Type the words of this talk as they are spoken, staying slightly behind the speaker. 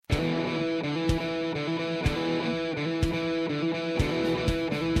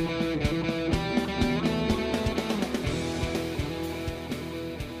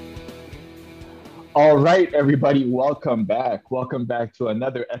All right, everybody, welcome back. Welcome back to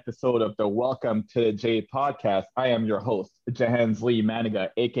another episode of the Welcome to the J podcast. I am your host, Jahans Lee Maniga,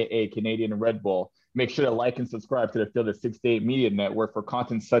 aka Canadian Red Bull. Make sure to like and subscribe to the Field of 68 Media Network for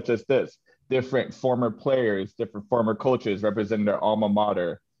content such as this. Different former players, different former coaches representing their alma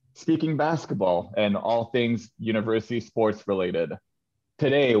mater, speaking basketball, and all things university sports related.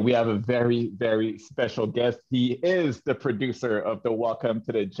 Today, we have a very, very special guest. He is the producer of the Welcome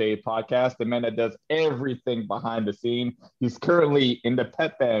to the J podcast, the man that does everything behind the scene. He's currently in the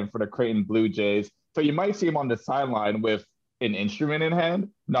pep band for the Creighton Blue Jays. So you might see him on the sideline with an instrument in hand.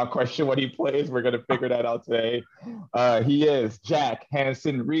 Not quite sure what he plays. We're going to figure that out today. He is Jack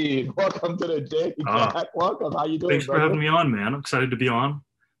Hanson Reed. Welcome to the J, Jack. Welcome. How you doing, Thanks for brother? having me on, man. I'm excited to be on.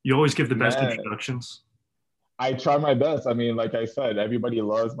 You always give the best Man, introductions. I try my best. I mean, like I said, everybody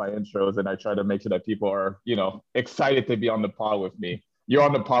loves my intros, and I try to make sure that people are, excited to be on the pod with me. You're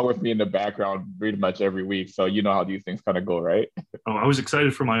on the pod with me in the background pretty much every week, so you know how these things kind of go, right? Oh, I was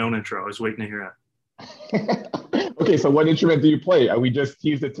excited for my own intro. I was waiting to hear Okay, so what instrument do you play? We just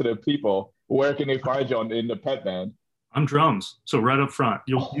teased it to the people. Where can they find you in the pet band? I'm drums, so right up front,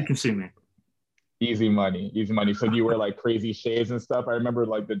 you can see me. Easy money, easy money. So do you wear like crazy shades and stuff? I remember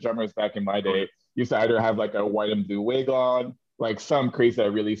like the drummers back in my day used to either have like a white and blue wig on, like some crazy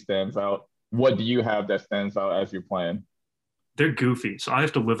that really stands out. What do you have that stands out as you're playing? They're goofy, so I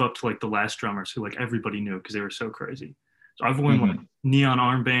have to live up to like the last drummers who like everybody knew because they were so crazy. So I've worn like Mhm. neon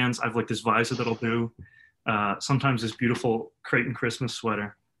armbands. I've like this visor that I'll do. Sometimes this beautiful Creighton Christmas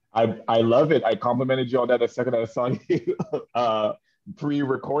sweater. I love it. I complimented you on that the second I saw you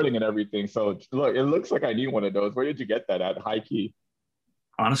pre-recording and everything. So look, it looks like I need one of those. Where did you get that at? High key.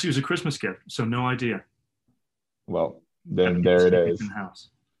 Honestly, it was a Christmas gift, so no idea. Well, Had to then get there it snippets in is. the house.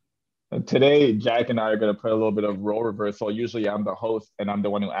 Today, Jack and I are going to play a little bit of role reversal. Usually, I'm the host and I'm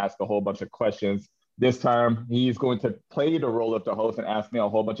the one who asks a whole bunch of questions. This time, he's going to play the role of the host and ask me a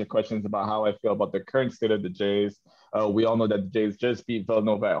whole bunch of questions about how I feel about the current state of the Jays. We all know that the Jays just beat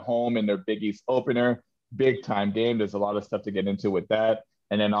Villanova at home in their Big East opener. Big time game. There's a lot of stuff to get into with that.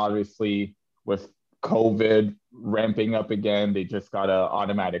 And then, obviously, with COVID ramping up again, they just got an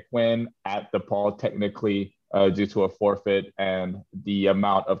automatic win at DePaul, technically due to a forfeit and the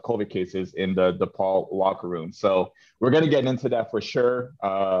amount of COVID cases in the DePaul locker room. So we're going to get into that for sure.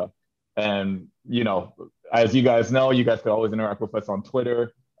 And, as you guys know, you guys can always interact with us on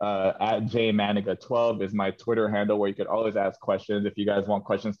Twitter. At jmaniga12 is my Twitter handle where you could always ask questions. If you guys want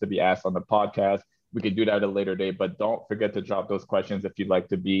questions to be asked on the podcast, we could do that at a later date. But don't forget to drop those questions if you'd like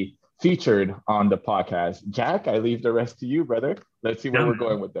to be featured on the podcast. Jack, I leave the rest to you, brother. Let's see where Yeah, we're man.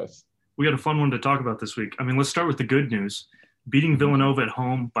 going with this. We got a fun one to talk about this week. I mean, let's start with the good news. Beating Mhm. Villanova at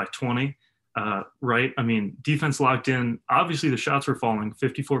home by 20, right? I mean, defense locked in. Obviously, the shots were falling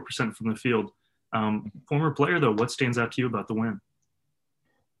 54% from the field. Former player, though, what stands out to you about the win?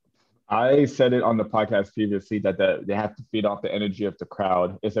 I said it on the podcast previously that they have to feed off the energy of the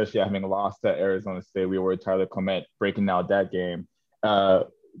crowd, especially having lost to Arizona State. We were Tyler Clement breaking out that game. Uh,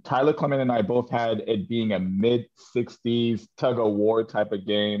 Tyler Clement and I both had it being a mid 60s tug of war type of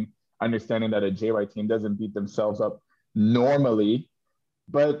game, understanding that a JY team doesn't beat themselves up normally.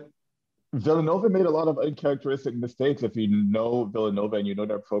 But Villanova made a lot of uncharacteristic mistakes. If you know Villanova and you know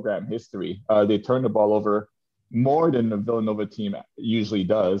their program history, they turned the ball over more than the Villanova team usually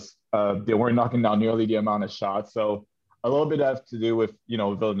does. They weren't knocking down nearly the amount of shots. So a little bit has to do with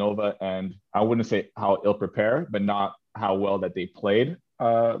Villanova, and I wouldn't say how ill prepared, but not how well that they played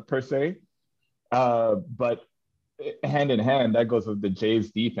per se. But hand in hand, that goes with the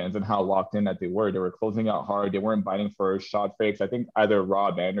Jays defense and how locked in that they were. They were closing out hard. They weren't biting for shot fakes. I think either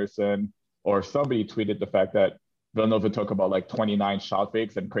Rob Anderson or somebody tweeted the fact that Villanova took about like 29 shot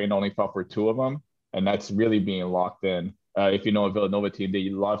fakes and Creighton only fell for two of them. And that's really being locked in. If you know a Villanova team, they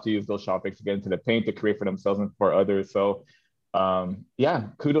love to use those shot fakes to get into the paint to create for themselves and for others. So, yeah,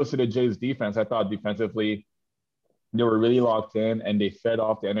 kudos to the Jays defense. I thought defensively, they were really locked in and they fed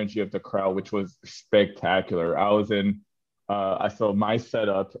off the energy of the crowd, which was spectacular. So my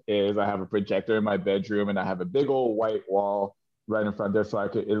setup is I have a projector in my bedroom and I have a big old white wall right in front there. So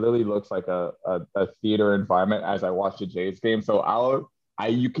it literally looks like a theater environment as I watch the Jays game. So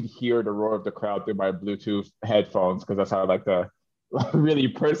you could hear the roar of the crowd through my Bluetooth headphones because that's how I like to really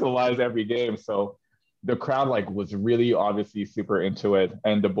personalize every game. So the crowd like was really obviously super into it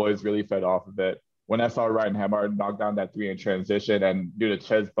and the boys really fed off of it when I saw Ryan Hammer knock down that three in transition and do the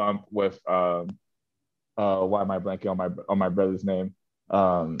chest bump with why am I blanking on my brother's name?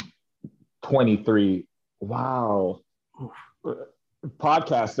 23. Wow.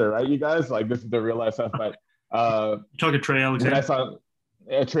 Podcaster, right? You guys like this is the real life stuff. But You talking Trey when I Alexander? saw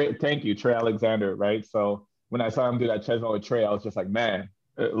Thank you, Trey Alexander, right? So when I saw him do that chest bump with Trey, I was just like, man,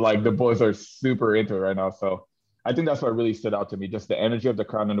 like the boys are super into it right now. So I think that's what really stood out to me, just the energy of the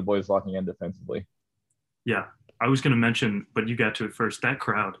crowd and the boys locking in defensively. Yeah, I was going to mention, but you got to it first. That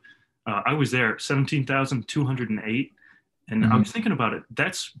crowd, I was there, 17,208. And I Mhm. was thinking about it.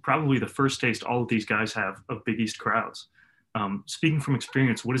 That's probably the first taste all of these guys have of Big East crowds. Speaking from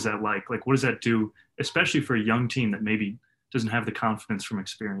experience, what is that like? Like, what does that do, especially for a young team that maybe doesn't have the confidence from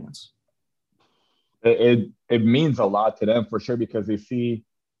experience? It means a lot to them for sure because they see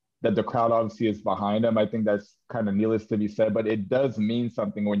that the crowd obviously is behind them. I think that's kind of needless to be said, but it does mean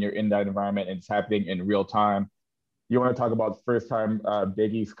something when you're in that environment and it's happening in real time. You want to talk about first time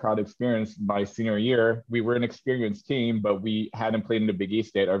Big East crowd experience? My senior year, we were an experienced team, but we hadn't played in the Big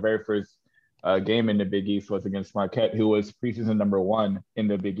East yet. Our very first game in the Big East was against Marquette, who was preseason #1 in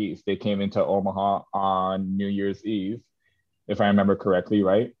the Big East. They came into Omaha on New Year's Eve, if I remember correctly,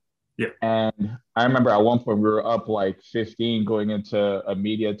 right? Yeah. And I remember at one point we were up like 15 going into a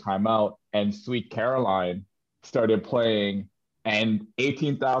media timeout, and Sweet Caroline started playing, and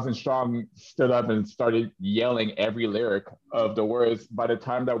 18,000 strong stood up and started yelling every lyric of the words. By the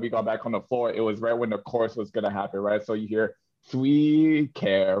time that we got back on the floor, it was right when the chorus was going to happen, right? So you hear Sweet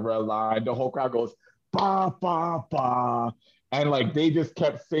Caroline, the whole crowd goes, ba, ba, ba. And like they just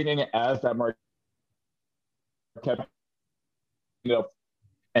kept singing it as that Mark kept, you know,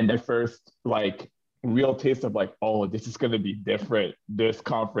 and their first like real taste of like, oh, this is going to be different this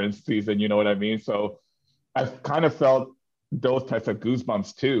conference season. You know what I mean? So I kind of felt those types of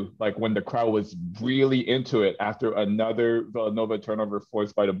goosebumps too, like when the crowd was really into it after another Villanova turnover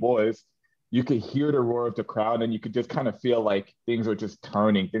forced by the boys. You could hear the roar of the crowd, and you could just kind of feel like things are just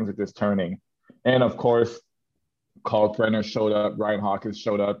turning. Things are just turning, and of course, Carl Brenner showed up. Ryan Hawkins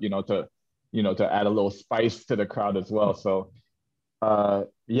showed up. To add a little spice to the crowd as well. So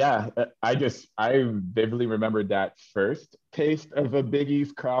yeah, I vividly remember that first taste of a Big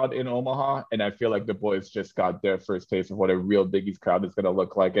East crowd in Omaha, and I feel like the boys just got their first taste of what a real Big East crowd is going to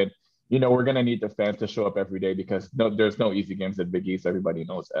look like. And we're going to need the fans to show up every day because there's no easy games at Big East. Everybody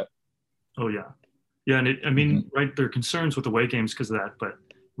knows that. Oh, yeah. Yeah. And I mean, Mhm. right, there are concerns with away games because of that, but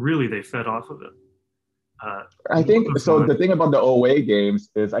really they fed off of it. I Along think those so. The lines, thing about the away games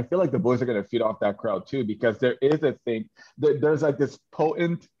is I feel like the boys are going to feed off that crowd too because there is a thing there's like this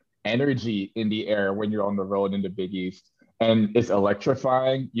potent energy in the air when you're on the road in the Big East, and it's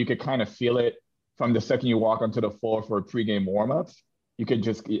electrifying. You could kind of feel it from the second you walk onto the floor for pregame warmups. You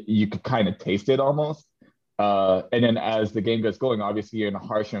could kind of taste it almost. And then as the game gets going, obviously you're in a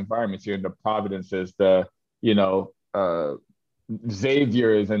harsh environments. You're in the Providences, the you know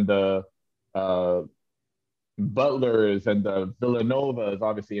Xavier's, and the uh, Butlers and the Villanovas,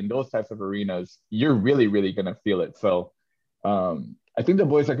 obviously in those types of arenas, you're really, really going to feel it. So I think the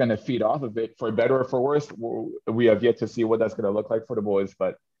boys are going to feed off of it for better or for worse. We have yet to see what that's going to look like for the boys,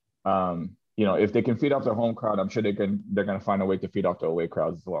 but if they can feed off their home crowd, I'm sure they're going to find a way to feed off the away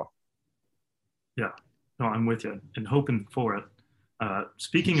crowds as well. yeah, no, I'm with you and hoping for it.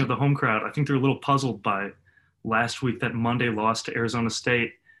 Speaking of the home crowd, I think they're a little puzzled by last week that Monday loss to Arizona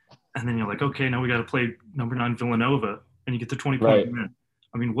State. And then you're like, okay, now we got to play #9 Villanova, and you get the 20-point Right. win.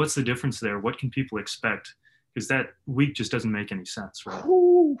 I mean, what's the difference there? What can people expect? Because that week just doesn't make any sense, right?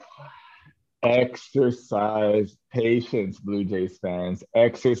 Whew. Exercise patience, Blue Jays fans.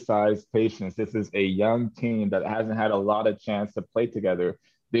 Exercise patience. This is a young team that hasn't had a lot of chance to play together.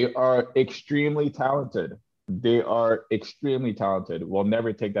 They are extremely talented. They are extremely talented. We'll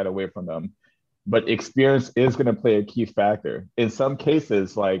never take that away from them. But experience is going to play a key factor. In some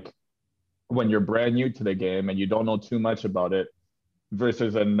cases, like when you're brand new to the game and you don't know too much about it,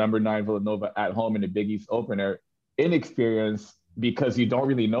 versus a #9 Villanova at home in the Big East opener, inexperience because you don't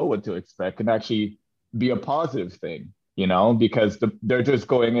really know what to expect can actually be a positive thing, because they're just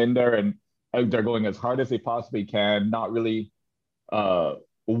going in there and they're going as hard as they possibly can, not really uh,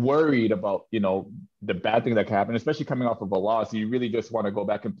 worried about, the bad thing that can happen, especially coming off of a loss. You really just want to go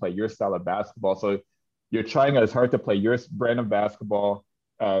back and play your style of basketball. So you're trying as hard to play your brand of basketball,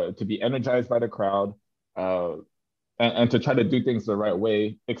 to be energized by the crowd. And to try to do things the right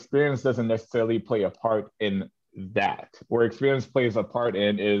way. Experience doesn't necessarily play a part in that. Where experience plays a part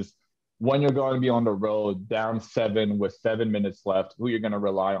in is when you're going to be on the road down 7 with 7 minutes left, who you're going to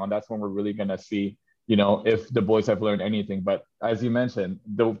rely on. That's when we're really going to see, if the boys have learned anything. But as you mentioned,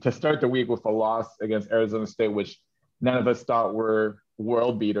 to start the week with a loss against Arizona State, which none of us thought were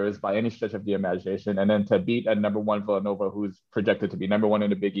world beaters by any stretch of the imagination, and then to beat a #1 Villanova, who's projected to be #1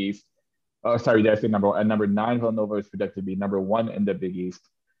 in the Big East. Oh, sorry, did I say #1? At #9, Villanova is projected to be #1 in the Big East,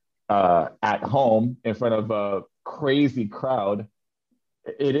 at home in front of a crazy crowd.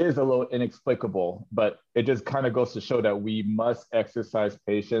 it is a little inexplicable, but it just kind of goes to show that we must exercise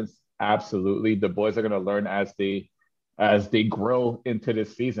patience. Absolutely. The boys are going to learn as they grow into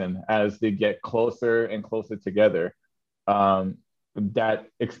this season, as they get closer and closer together. That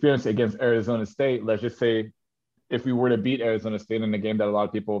experience against Arizona State, let's just say if we were to beat Arizona State in a game that a lot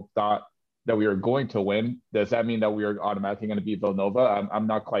of people thought that we were going to win, does that mean that we are automatically going to beat Villanova? I'm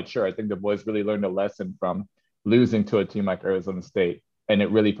not quite sure. I think the boys really learned a lesson from losing to a team like Arizona State, and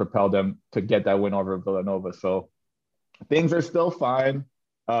it really propelled them to get that win over Villanova. So things are still fine.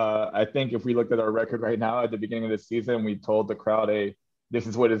 I think if we looked at our record right now at the beginning of the season, we told the crowd, hey, this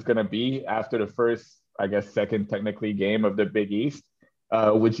is what it's going to be after the first, I guess, second technically game of the Big East.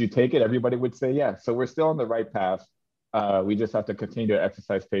 Would you take it? Everybody would say yeah. So we're still on the right path. We just have to continue to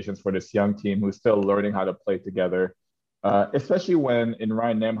exercise patience for this young team who's still learning how to play together, especially when, in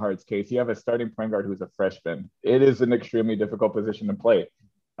Ryan Nembhard's case, you have a starting point guard who's a freshman. It is an extremely difficult position to play.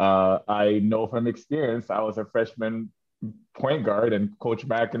 I know from experience, I was a freshman point guard, and Coach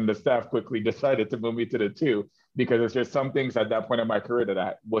Mack and the staff quickly decided to move me to the two because there's just some things at that point in my career that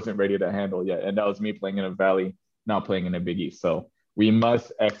I wasn't ready to handle yet. And that was me playing in a Valley, not playing in a Big East. So we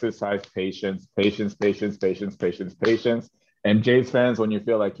must exercise patience, patience, patience, patience, patience, patience. And Jays fans, when you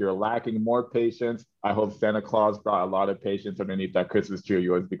feel like you're lacking more patience, I hope Santa Claus brought a lot of patience underneath that Christmas tree of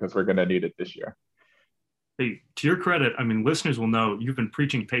yours, because we're going to need it this year. Hey, to your credit, I mean, listeners will know you've been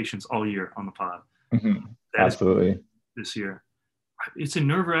preaching patience all year on the pod. Mm-hmm. Absolutely. This year. It's a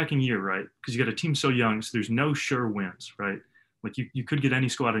nerve-wracking year, right? Because you got a team so young, so there's no sure wins, right? Like you could get any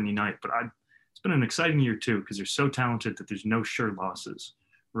squad any night, but it's been an exciting year too, because they're so talented that there's no sure losses,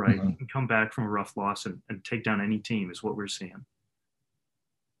 right? Mm-hmm. You can come back from a rough loss and take down any team is what we're seeing.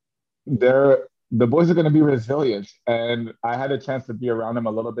 The boys are going to be resilient, and I had a chance to be around them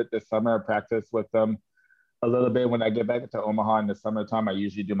a little bit this summer. I practiced with them a little bit. When I get back to Omaha in the summertime, I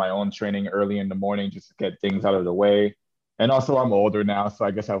usually do my own training early in the morning just to get things out of the way. And also, I'm older now, so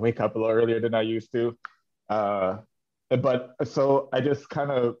I guess I wake up a little earlier than I used to. But so I just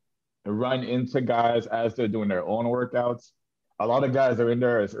kind of run into guys as they're doing their own workouts. A lot of guys are in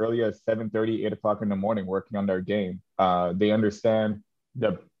there as early as 7:30, 8 o'clock in the morning working on their game. They understand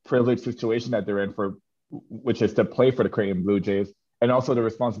the privileged situation that they're in, for which is to play for the Creighton Blue Jays, and also the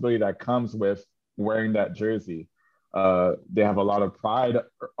responsibility that comes with wearing that jersey. They have a lot of pride,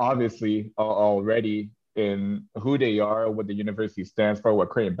 obviously, already in who they are, what the university stands for, what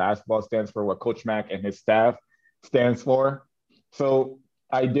Creighton basketball stands for, what Coach Mack and his staff stands for. So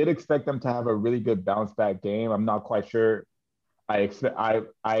I did expect them to have a really good bounce back game. I'm not quite sure. I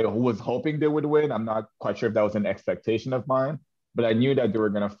was hoping they would win. I'm not quite sure if that was an expectation of mine, but I knew that they were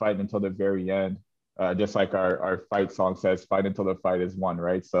going to fight until the very end. Just like our fight song says, fight until the fight is won,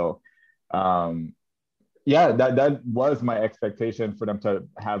 right? So yeah, that was my expectation for them to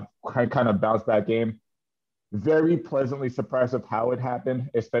have kind of bounce back game. Very pleasantly surprised of how it happened,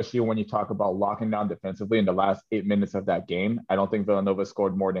 especially when you talk about locking down defensively in the last 8 minutes of that game. I don't think Villanova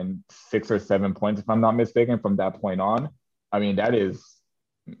scored more than 6 or 7 points, if I'm not mistaken, from that point on. I mean, that is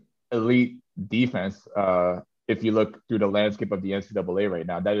elite defense. If you look through the landscape of the NCAA right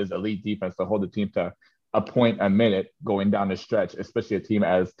now, that is elite defense to hold the team to a point a minute going down the stretch, especially a team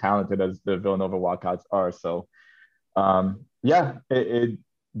as talented as the Villanova Wildcats are. So, yeah, it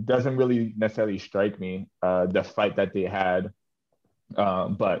doesn't really necessarily strike me, the fight that they had,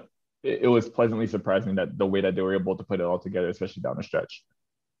 but it was pleasantly surprising that the way that they were able to put it all together, especially down the stretch.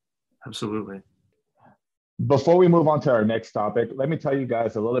 Absolutely. Before we move on to our next topic, let me tell you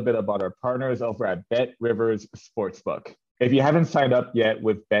guys a little bit about our partners over at BetRivers Sportsbook. If you haven't signed up yet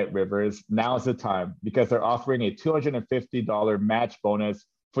with BetRivers, now's the time, because they're offering a $250 match bonus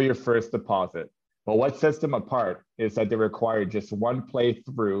for your first deposit. But what sets them apart is that they require just one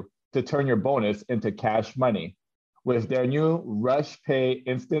playthrough to turn your bonus into cash money. With their new Rush Pay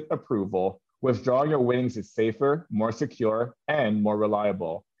instant approval, withdrawing your winnings is safer, more secure, and more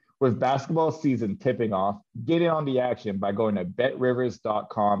reliable. With basketball season tipping off, get in on the action by going to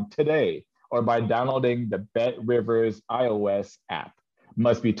betrivers.com today or by downloading the BetRivers iOS app.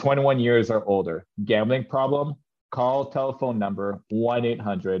 Must be 21 years or older. Gambling problem? Call telephone number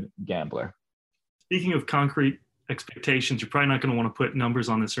 1-800-GAMBLER. Speaking of concrete expectations, you're probably not going to want to put numbers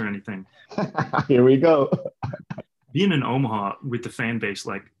on this or anything. Here we go. Being in Omaha with the fan base,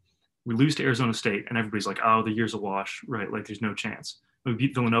 like we lose to Arizona State and everybody's like, oh, the year's a wash, right? Like there's no chance. We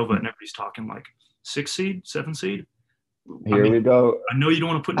beat Villanova and everybody's talking like 6 seed, 7 seed. Here we go. I know you don't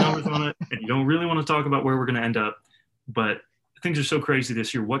want to put numbers on it and you don't really want to talk about where we're going to end up, but things are so crazy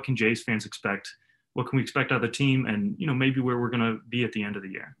this year. What can Jays fans expect? What can we expect out of the team? And, maybe where we're going to be at the end of the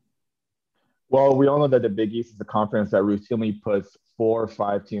year. Well, we all know that the Big East is a conference that routinely puts 4 or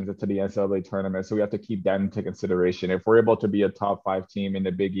 5 teams into the NCAA tournament. So we have to keep that into consideration. If we're able to be a top 5 team in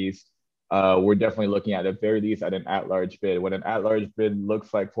the Big East, we're definitely looking at the very least at an at-large bid. What an at-large bid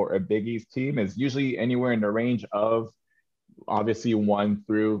looks like for a Big East team is usually anywhere in the range of obviously 1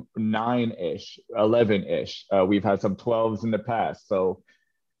 through 9-ish, 11-ish. We've had some 12s in the past. So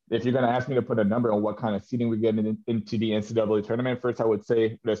if you're going to ask me to put a number on what kind of seeding we get into the NCAA tournament, first I would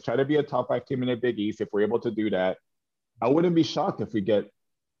say let's try to be a top 5 team in the Big East. If we're able to do that, I wouldn't be shocked if we get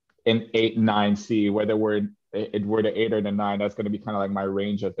an 8, 9 seed, whether we're the 8 or the 9. That's going to be kind of like my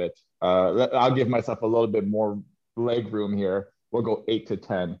range of it. I'll give myself a little bit more leg room here. We'll go 8 to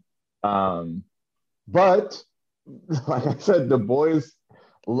 10. But like I said, the boys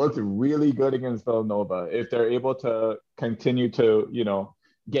looked really good against Villanova. If they're able to continue to,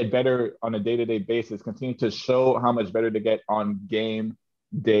 get better on a day-to-day basis, continue to show how much better to get on game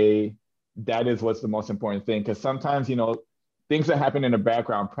day, that is what's the most important thing. Because sometimes, things that happen in the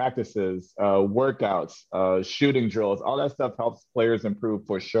background, practices, workouts, shooting drills, all that stuff helps players improve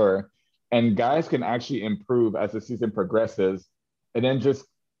for sure. And guys can actually improve as the season progresses and then just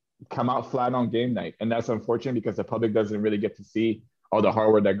come out flat on game night. And that's unfortunate because the public doesn't really get to see all the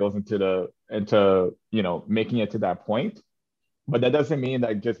hard work that goes into making it to that point. But that doesn't mean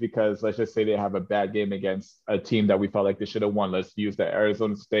that just because, let's just say they have a bad game against a team that we felt like they should have won. Let's use the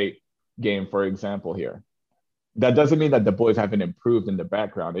Arizona State game, for example, here. That doesn't mean that the boys haven't improved in the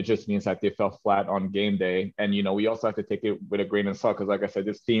background. It just means that they fell flat on game day. And, we also have to take it with a grain of salt because, like I said,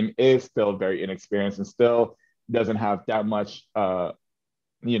 this team is still very inexperienced and still doesn't have that much,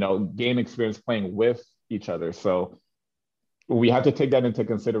 game experience playing with each other. So we have to take that into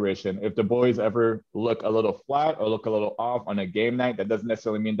consideration. If the boys ever look a little flat or look a little off on a game night, that doesn't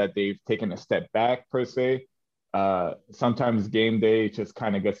necessarily mean that they've taken a step back per se. Sometimes game day just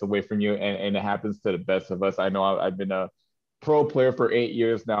kind of gets away from you, and it happens to the best of us. I know I've been a pro player for 8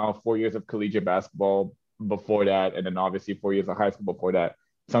 years now, 4 years of collegiate basketball before that, and then obviously 4 years of high school before that.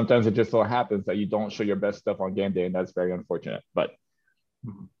 Sometimes it just so happens that you don't show your best stuff on game day, and that's very unfortunate. But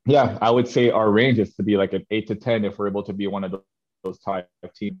yeah, I would say our range is to be like an 8 to 10 if we're able to be one of those top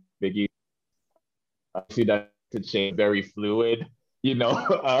team Big East. I see that to change, very fluid,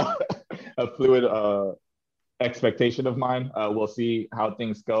 a fluid expectation of mine. We'll see how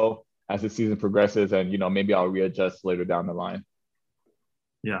things go as the season progresses, and maybe I'll readjust later down the line.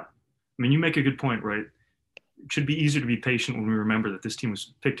 Yeah, I mean, you make a good point, right? It should be easier to be patient when we remember that this team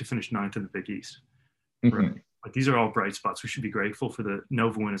was picked to finish 9th in the Big East. Right? Mm-hmm. Like, these are all bright spots. We should be grateful for the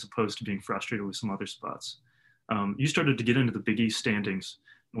Nova win as opposed to being frustrated with some other spots. You started to get into the Big East standings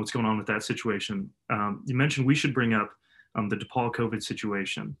and what's going on with that situation. You mentioned we should bring up the DePaul COVID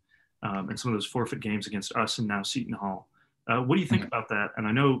situation and some of those forfeit games against us and now Seton Hall. What do you think about that? And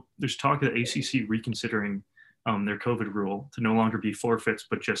I know there's talk of the ACC reconsidering their COVID rule to no longer be forfeits,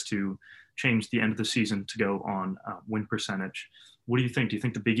 but just to change the end of the season to go on win percentage. What do you think? Do you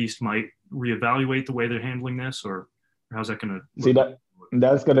think the Big East might reevaluate the way they're handling this, or how's that going to see?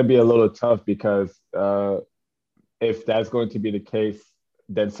 That's going to be a little tough because if that's going to be the case,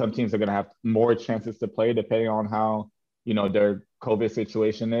 then some teams are going to have more chances to play depending on how their COVID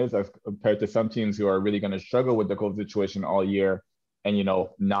situation is, as compared to some teams who are really going to struggle with the COVID situation all year and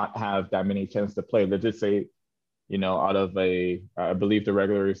not have that many chances to play. Let's just say out of I believe the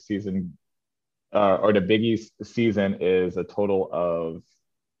regular season or the Big East season is a total of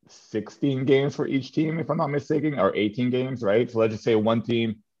 16 games for each team, if I'm not mistaken, or 18 games, right? So let's just say one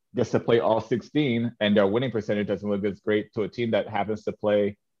team gets to play all 16 and their winning percentage doesn't look as great to a team that happens to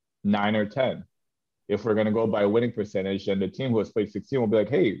play 9 or 10. If we're going to go by winning percentage, then the team who has played 16 will be like,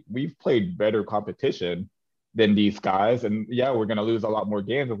 hey, we've played better competition than these guys. And yeah, we're going to lose a lot more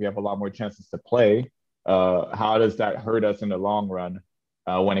games if we have a lot more chances to play. How does that hurt us in the long run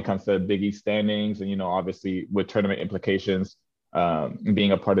when it comes to Big East standings and, obviously with tournament implications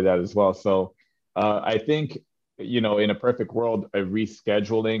being a part of that as well. So I think, in a perfect world, a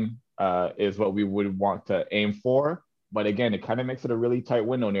rescheduling is what we would want to aim for. But again, it kind of makes it a really tight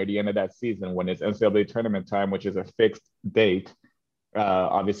window near the end of that season when it's NCAA tournament time, which is a fixed date.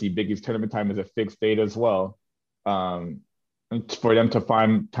 Obviously, Big East tournament time is a fixed date as well. For them to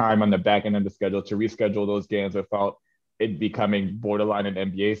find time on the back end of the schedule to reschedule those games without it becoming borderline an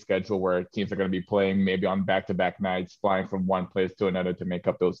NBA schedule where teams are going to be playing maybe on back-to-back nights, flying from one place to another to make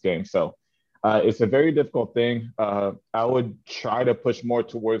up those games. So it's a very difficult thing. I would try to push more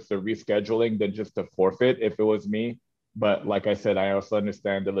towards the rescheduling than just the forfeit if it was me. But like I said, I also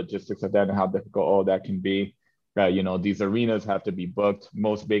understand the logistics of that and how difficult all that can be. These arenas have to be booked.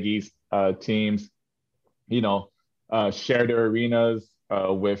 Most Big East teams, share their arenas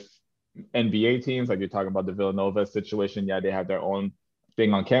with NBA teams, like you're talking about the Villanova situation. Yeah, they have their own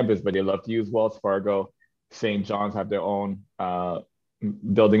thing on campus, but they love to use Wells Fargo. St. John's have their own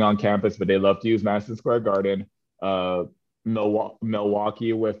building on campus, but they love to use Madison Square Garden. Uh,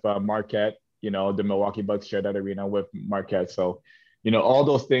 Milwaukee with Marquette, the Milwaukee Bucks share that arena with Marquette. So, all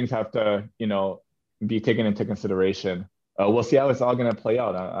those things have to, be taken into consideration. We'll see how it's all going to play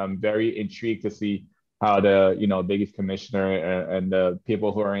out. I'm very intrigued to see how the Big East commissioner and the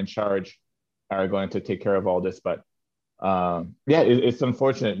people who are in charge are going to take care of all this. But yeah, it's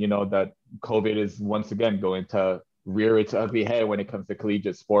unfortunate, that COVID is once again going to rear its ugly head when it comes to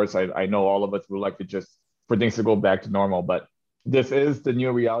collegiate sports. I know all of us would like to just for things to go back to normal, but this is the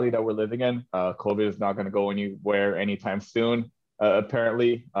new reality that we're living in. COVID is not going to go anywhere anytime soon,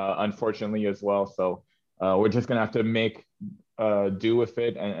 apparently, unfortunately as well. So we're just going to have to make do with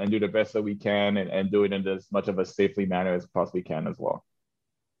it and do the best that we can and do it in as much of a safely manner as possibly can as well.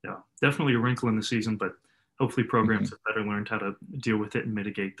 Yeah, definitely a wrinkle in the season, but hopefully programs Mm-hmm. have better learned how to deal with it and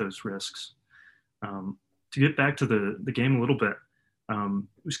mitigate those risks. To get back to the game a little bit, it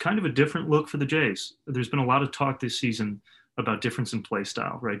was kind of a different look for the Jays. There's been a lot of talk this season about difference in play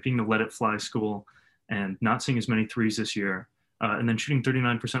style, right? Being the let it fly school and not seeing as many threes this year, and then shooting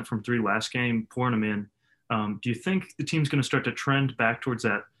 39% from three last game, pouring them in. Do you think the team's going to start to trend back towards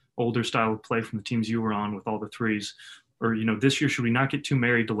that older style of play from the teams you were on with all the threes? Or, this year, should we not get too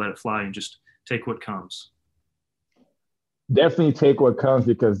married to let it fly and just take what comes? Definitely take what comes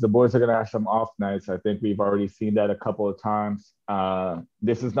because the boys are going to have some off nights. I think we've already seen that a couple of times.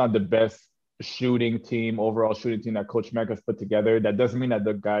 This is not the best overall shooting team that Coach Mack has put together. That doesn't mean that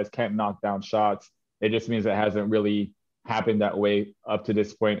the guys can't knock down shots. It just means it hasn't really happened that way up to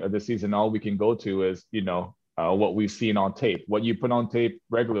this point of the season. All we can go to is, what we've seen on tape. What you put on tape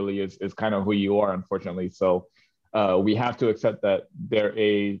regularly is kind of who you are, unfortunately. So we have to accept that they're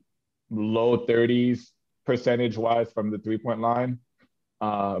a low 30s percentage wise from the 3 point line.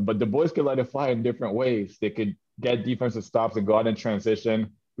 But the boys could let it fly in different ways. They could get defensive stops and go out in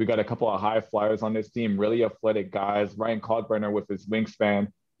transition. We got a couple of high flyers on this team, really athletic guys. Ryan Kalkbrenner with his wingspan.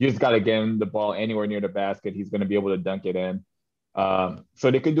 You just got to get him the ball anywhere near the basket. He's going to be able to dunk it in. So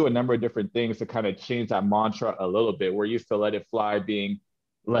they could do a number of different things to kind of change that mantra a little bit. We're used to let it fly being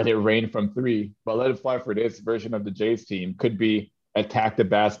let it rain from three, but let it fly for this version of the Jays team could be attack the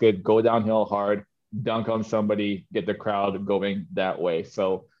basket, go downhill hard, dunk on somebody, get the crowd going that way.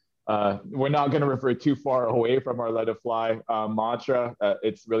 So we're not going to refer too far away from our let it fly mantra.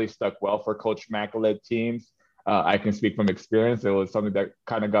 It's really stuck well for Coach Mack-led teams. I can speak from experience. It was something that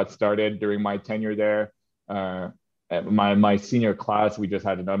kind of got started during my tenure there. At my senior class, we just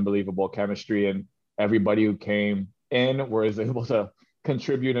had an unbelievable chemistry, and everybody who came in was able to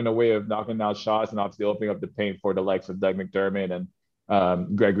contribute in a way of knocking down shots and obviously opening up the paint for the likes of Doug McDermott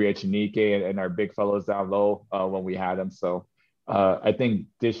and Gregory Echenike and our big fellows down low when we had them. So I think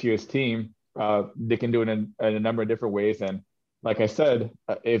this year's team, they can do it in a number of different ways. And like I said,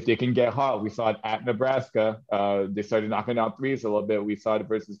 if they can get hot, we saw it at Nebraska. They started knocking out threes a little bit. We saw it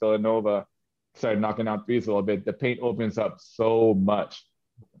versus Villanova, started knocking out threes a little bit. The paint opens up so much.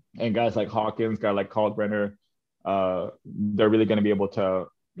 And guys like Hawkins, guys like Kalkbrenner, they're really going to be able to,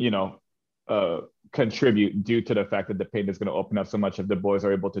 contribute due to the fact that the paint is going to open up so much if the boys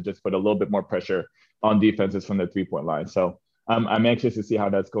are able to just put a little bit more pressure on defenses from the 3 point line. So I'm anxious to see how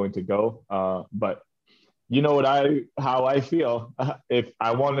that's going to go. But you know how I feel. If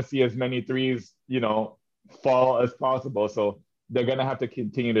I want to see as many threes, fall as possible. So they're gonna have to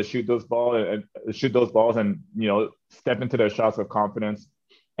continue to shoot those balls and step into their shots with confidence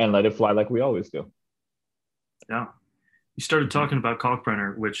and let it fly like we always do. Yeah. You started talking about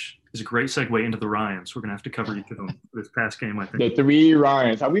Kalkbrenner, which is a great segue into the Ryans. We're going to have to cover each of them this past game, I think. The three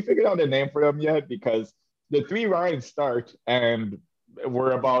Ryans. Have we figured out the name for them yet? Because the three Ryans start, and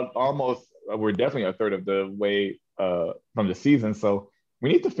we're definitely a third of the way from the season. So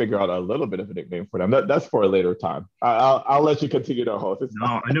we need to figure out a little bit of a nickname for them. That's for a later time. I'll let you continue to host.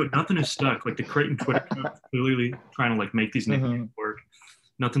 No, I know nothing is stuck. Like the Creighton Twitter account is clearly trying to make these nicknames work.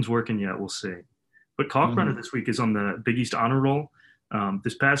 Nothing's working yet. We'll see. But Kalkbrenner this week is on the Big East honor roll.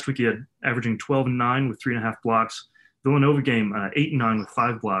 This past week, he had averaging 12 and 9 with 3.5 blocks. Villanova game, 8 and 9 with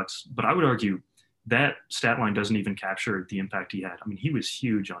 5 blocks. But I would argue that stat line doesn't even capture the impact he had. I mean, he was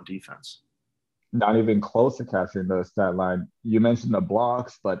huge on defense. Not even close to capturing the stat line. You mentioned the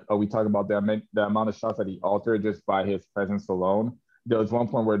blocks, but are we talking about the amount of shots that he altered just by his presence alone? There was one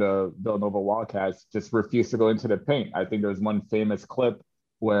point where the Villanova Wildcats just refused to go into the paint. I think there was one famous clip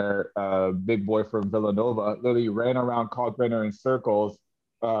where big boy from Villanova literally ran around Kalkbrenner in circles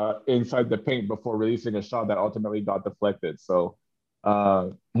inside the paint before releasing a shot that ultimately got deflected. So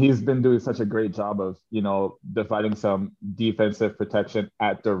He's been doing such a great job of, dividing some defensive protection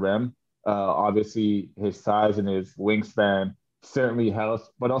at the rim. Obviously, his size and his wingspan certainly helps,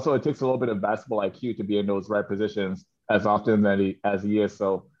 but also it takes a little bit of basketball IQ to be in those right positions as often as he is.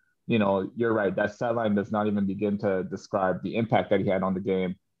 So, you're right. That stat line does not even begin to describe the impact that he had on the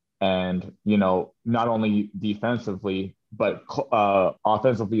game. And, not only defensively, but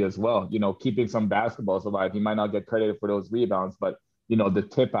offensively as well, keeping some basketballs alive. He might not get credited for those rebounds, but the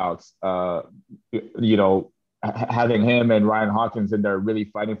tip outs, having him and Ryan Hawkins in there really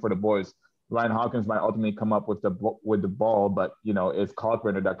fighting for the boys. Ryan Hawkins might ultimately come up with the ball, but it's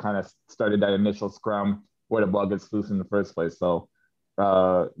Kalkbrenner that kind of started that initial scrum where the ball gets loose in the first place. So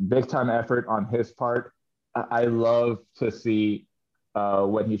big time effort on his part. I love to see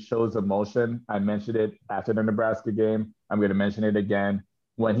when he shows emotion. I mentioned it after the Nebraska game. I'm going to mention it again.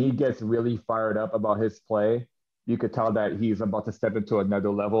 When he gets really fired up about his play, you could tell that he's about to step into another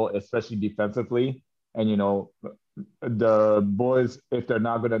level, especially defensively. And, the boys, if they're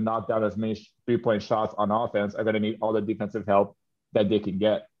not going to knock down as many 3-point shots on offense, are going to need all the defensive help that they can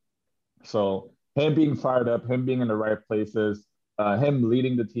get. So him being fired up, him being in the right places, him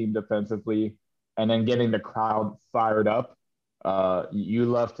leading the team defensively, and then getting the crowd fired up. You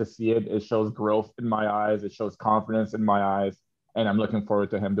love to see it. It shows growth in my eyes. It shows confidence in my eyes. And I'm looking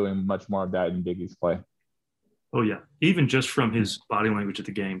forward to him doing much more of that in Big East play. Oh yeah, even just from his body language at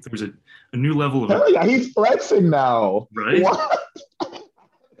the game, there was a new level of Hell yeah, he's flexing now. Right? What?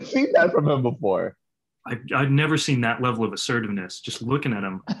 I've seen that from him before. I've never seen that level of assertiveness. Just looking at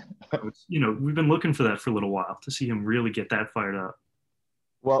him, we've been looking for that for a little while to see him really get that fired up.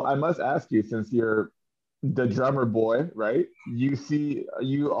 Well, I must ask you, since you're the drummer boy, right?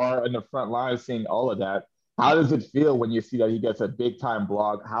 You are in the front line seeing all of that. How does it feel when you see that he gets a big time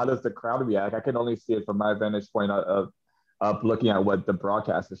block? How does the crowd react? I can only see it from my vantage point of looking at what the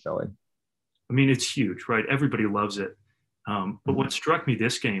broadcast is showing. I mean, it's huge, right? Everybody loves it. But what struck me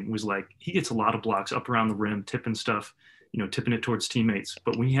this game was like he gets a lot of blocks up around the rim, tipping stuff, tipping it towards teammates.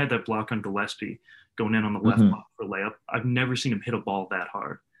 But when he had that block on Gillespie going in on the left block for layup, I've never seen him hit a ball that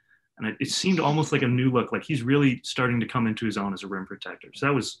hard. And it seemed almost like a new look, like he's really starting to come into his own as a rim protector. So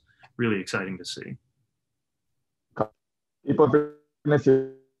that was really exciting to see. People are going to say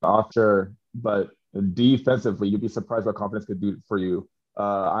offshore, but defensively, you'd be surprised what confidence could do for you.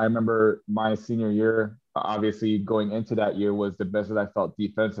 I remember my senior year, obviously going into that year was the best that I felt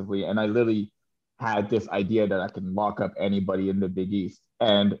defensively. And I literally had this idea that I can lock up anybody in the Big East.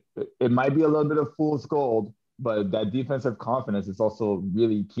 And it might be a little bit of fool's gold, but that defensive confidence is also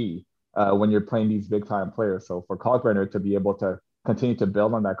really key when you're playing these big time players. So for Kalkbrenner to be able to continue to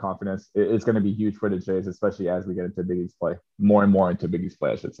build on that confidence, it's going to be huge for the Jays, especially as we get into Big East play, more and more into Big East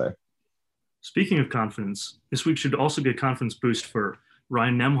play, I should say. Speaking of confidence, this week should also be a confidence boost for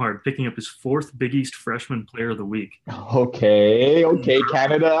Ryan Nembhard picking up his 4th Big East Freshman Player of the Week. Okay,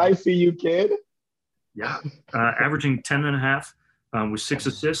 Canada, I see you, kid. Yeah, averaging 10.5 with 6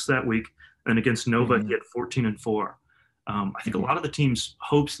 assists that week. And against Nova, he had 14 and 4. I think a lot of the team's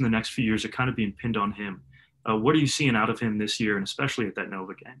hopes in the next few years are kind of being pinned on him. What are you seeing out of him this year, and especially at that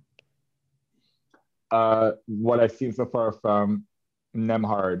Nova game? What I've seen so far from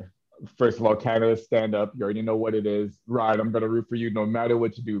Nembhard, first of all, Canada stand up. You already know what it is. Ryan, I'm going to root for you no matter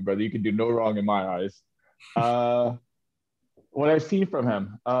what you do, brother. You can do no wrong in my eyes. What I've seen from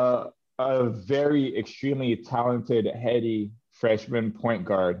him, a very extremely talented, heady freshman point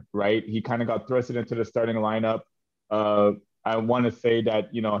guard, right? He kind of got thrusted into the starting lineup. I want to say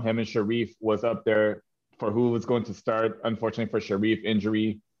that, him and Sharif was up there for who was going to start. Unfortunately for Sharif,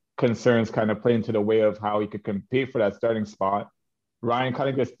 injury concerns kind of played into the way of how he could compete for that starting spot. Ryan kind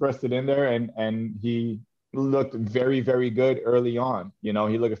of gets thrusted in there and he looked very, very good early on. He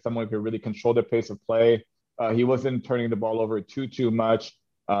looked at someone who could really control the pace of play. He wasn't turning the ball over too much.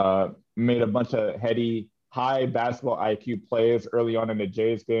 Made a bunch of heady, high basketball IQ plays early on in the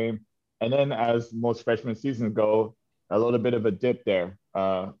Jays game. And then as most freshman seasons go, a little bit of a dip there.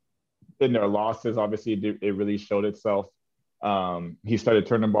 In their losses, obviously, it really showed itself. He started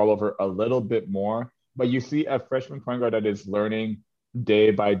turning the ball over a little bit more. But you see a freshman point guard that is learning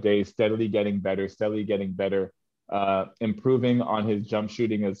day by day, steadily getting better, improving on his jump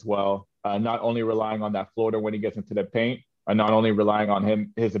shooting as well. Not only relying on that floater when he gets into the paint, not only relying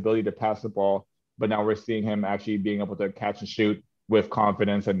on his ability to pass the ball, but now we're seeing him actually being able to catch and shoot with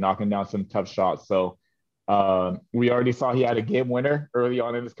confidence and knocking down some tough shots. So we already saw he had a game winner early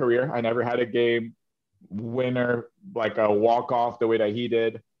on in his career. I never had a game winner, like a walk-off the way that he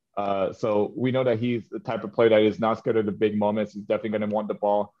did. So we know that he's the type of player that is not scared of the big moments. He's definitely going to want the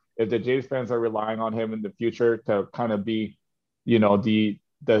ball. If the Jays fans are relying on him in the future to kind of be you know, the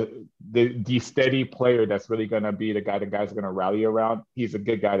steady player that's really going to be the guy the guys are going to rally around, he's a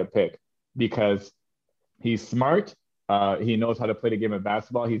good guy to pick because he's smart. He knows how to play the game of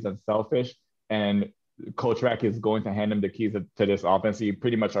basketball. He's unselfish, and Coach Rack is going to hand him the keys to this offense. He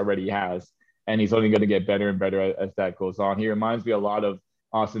pretty much already has, and he's only going to get better and better as that goes on. He reminds me a lot of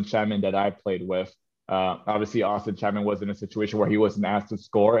Austin Chapman that I played with. Obviously, Austin Chapman was in a situation where he wasn't asked to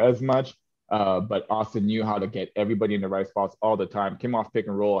score as much, but Austin knew how to get everybody in the right spots all the time. Came off pick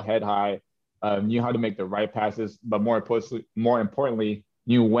and roll, head high, knew how to make the right passes, but more importantly,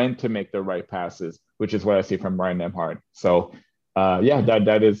 knew when to make the right passes, which is what I see from Ryan Nembhard. So, yeah,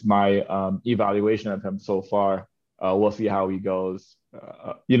 that is my evaluation of him so far. We'll see how he goes.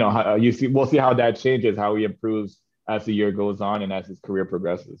 We'll see how that changes, how he improves as the year goes on and as his career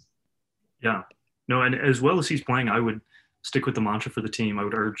progresses. Yeah. No, and as well as he's playing, I would stick with the mantra for the team. I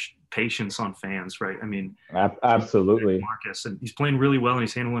would urge patience on fans, right? I mean, absolutely. Marcus, and he's playing really well and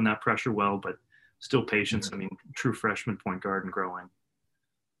he's handling that pressure well, but still patience. I mean, true freshman point guard and growing.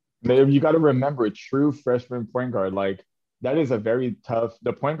 You got to remember, true freshman point guard, like that is a very tough.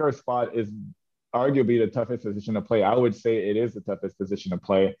 The point guard spot is arguably the toughest position to play. I would say it is the toughest position to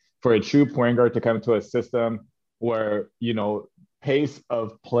play for a true point guard to come to a system where, pace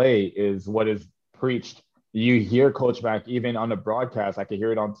of play is what is preached. You hear Coach Mack, even on the broadcast, I can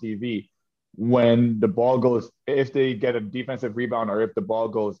hear it on TV. When the ball goes, if they get a defensive rebound or if the ball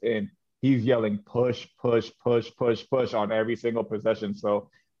goes in, he's yelling push, push, push, push, push on every single possession. So,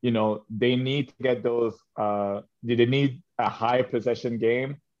 they need to get those, they need a high possession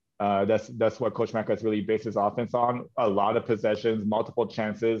game. That's what Coach Mack has really based his offense on. A lot of possessions, multiple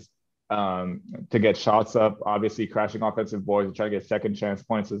chances to get shots up, obviously crashing offensive boards and try to get second chance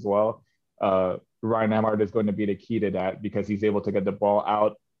points as well. Ryan Nembhard is going to be the key to that because he's able to get the ball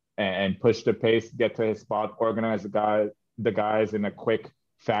out and push the pace, get to his spot, organize the guys in a quick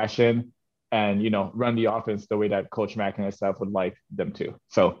fashion, and run the offense the way that Coach Mack and his staff would like them to.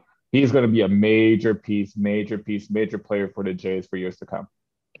 So he's going to be a major player for the Jays for years to come.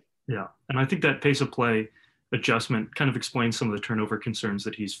 Yeah, and I think that pace of play adjustment kind of explains some of the turnover concerns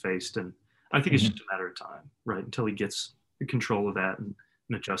that he's faced, and I think it's just a matter of time, right, until he gets control of that and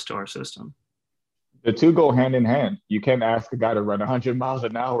adjust to our system. The two go hand in hand. You can't ask a guy to run 100 miles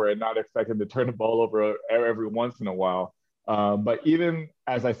an hour and not expect him to turn the ball over every once in a while. But even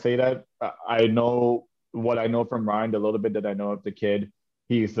as I say that, I know what I know from Ryan, the little bit that I know of the kid.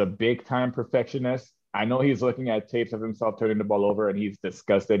 He's a big time perfectionist. I know he's looking at tapes of himself turning the ball over and he's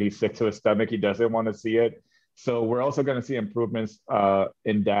disgusted. He's sick to his stomach. He doesn't want to see it. So we're also going to see improvements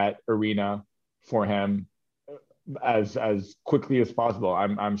in that arena for him as quickly as possible.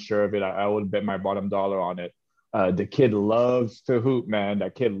 I'm sure of it. I would bet my bottom dollar on it. The kid loves to hoop, man.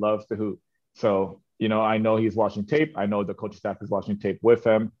 That kid loves to hoop. So, I know he's watching tape. I know the coaching staff is watching tape with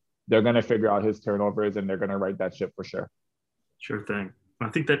him. They're going to figure out his turnovers and they're going to right that ship for sure. Sure thing. I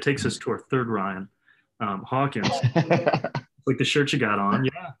think that takes us to our third Ryan, Hawkins. Like the shirt you got on.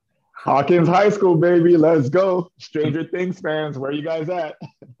 Yeah. Hawkins High School, baby. Let's go. Stranger Things fans, where are you guys at?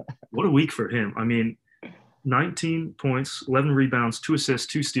 What a week for him. I mean, 19 points, 11 rebounds, 2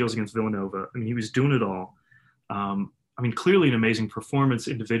 assists, 2 steals against Villanova. I mean, he was doing it all. Clearly an amazing performance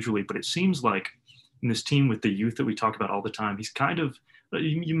individually, but it seems like in this team with the youth that we talk about all the time, he's kind of,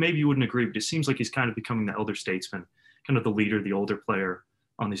 maybe you wouldn't agree, but it seems like he's kind of becoming the elder statesman, kind of the leader, the older player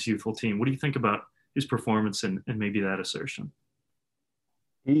on this youthful team. What do you think about his performance and maybe that assertion?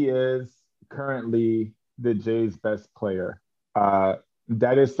 He is currently the Jays' best player.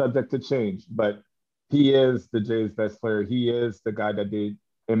 That is subject to change, but he is the Jays' best player. He is the guy that they,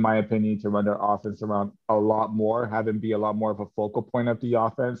 in my opinion, to run their offense around a lot more, have him be a lot more of a focal point of the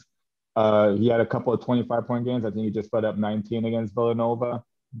offense. He had a couple of 25-point games. I think he just put up 19 against Villanova.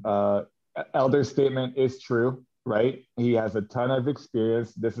 Elder statement is true, right? He has a ton of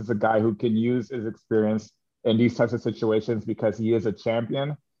experience. This is a guy who can use his experience in these types of situations because he is a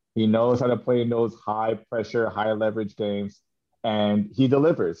champion. He knows how to play in those high pressure, high leverage games, and he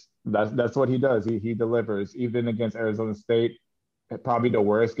delivers. That's what he does. He delivers. Even against Arizona State, probably the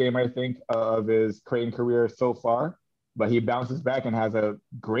worst game, I think, of his Creighton career so far. But he bounces back and has a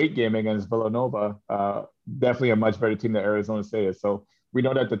great game against Villanova. Definitely a much better team than Arizona State is. So we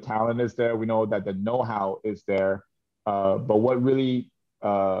know that the talent is there. We know that the know-how is there. But what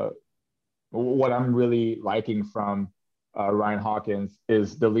I'm really liking from Ryan Hawkins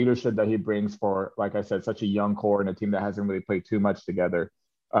is the leadership that he brings for, like I said, such a young core and a team that hasn't really played too much together.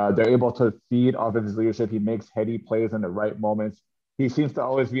 They're able to feed off of his leadership. He makes heady plays in the right moments. He seems to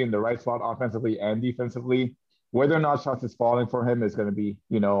always be in the right spot offensively and defensively. Whether or not shots is falling for him is going to be,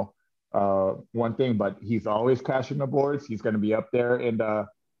 one thing, but he's always crashing the boards. He's going to be up there in the,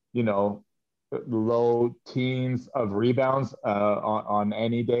 you know, low teens of rebounds on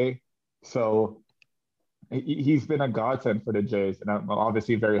any day. So he's been a godsend for the Jays, and I'm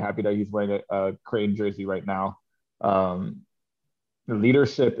obviously very happy that he's wearing a Creighton jersey right now. Um, the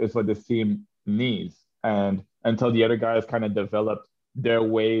leadership is what this team needs, and until the other guys kind of develop their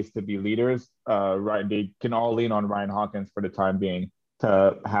ways to be leaders, right, they can all lean on Ryan Hawkins for the time being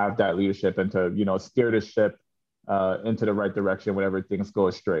to have that leadership and to steer the ship into the right direction whenever things go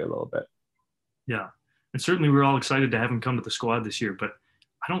astray a little bit. Yeah. And certainly we're all excited to have him come to the squad this year, but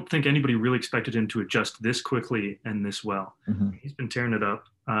I don't think anybody really expected him to adjust this quickly and this well. Mm-hmm. He's been tearing it up.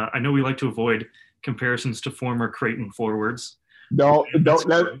 I know we like to avoid comparisons to former Creighton forwards. No,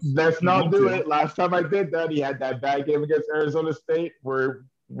 let's not do it. Last time I did that, he had that bad game against Arizona State. We're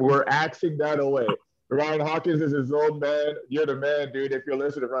axing that away. Ryan Hawkins is his own man. You're the man, dude. If you're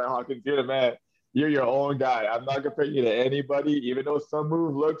listening, Ryan Hawkins, you're the man. You're your own guy. I'm not comparing you to anybody, even though some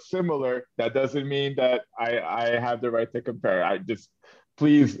move looks similar. That doesn't mean that I have the right to compare. I just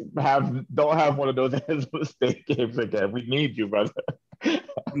please don't have one of those Arizona State games again. We need you, brother. In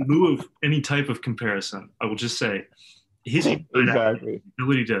lieu of any type of comparison, I will just say his exactly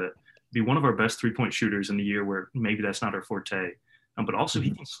ability to be one of our best 3-point shooters in the year where maybe that's not our forte. But also he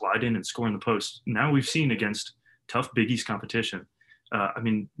can slide in and score in the post. Now we've seen against tough Big East competition. I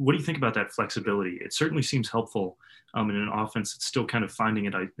mean, what do you think about that flexibility? It certainly seems helpful in an offense that's still kind of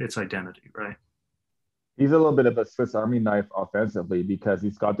finding its identity, right? He's a little bit of a Swiss Army knife offensively because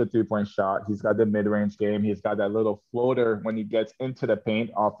he's got the 3-point shot. He's got the mid-range game. He's got that little floater when he gets into the paint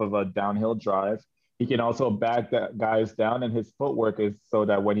off of a downhill drive. He can also back that guys down, and his footwork is so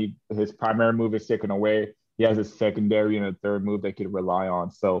that when his primary move is taken away, he has a secondary and a third move they could rely on.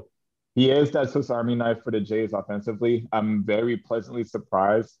 So he is that Swiss Army knife for the Jays offensively. I'm very pleasantly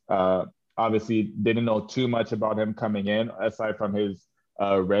surprised. Obviously, didn't know too much about him coming in, aside from his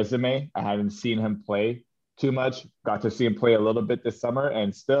resume. I hadn't seen him play too much. Got to see him play a little bit this summer,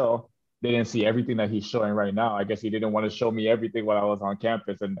 and still didn't see everything that he's showing right now. I guess he didn't want to show me everything while I was on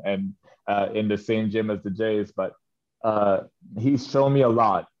campus and in the same gym as the Jays, but he's shown me a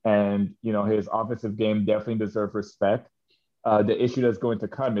lot, and his offensive game definitely deserves respect. The issue that's going to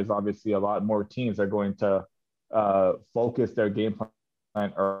come is obviously a lot more teams are going to focus their game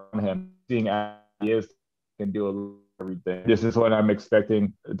plan around him, seeing as he is can do everything. This is when I'm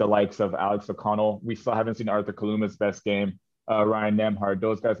expecting the likes of Alex O'Connell. We still haven't seen Arthur Kaluma's best game. Ryan Nembhard.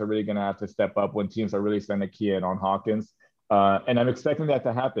 Those guys are really going to have to step up when teams are really starting to key in on Hawkins. And I'm expecting that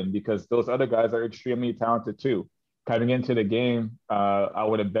to happen because those other guys are extremely talented too. Coming into the game, I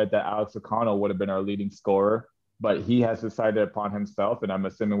would have bet that Alex O'Connell would have been our leading scorer, but he has decided upon himself, and I'm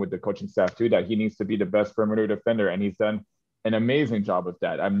assuming with the coaching staff too, that he needs to be the best perimeter defender, and he's done an amazing job of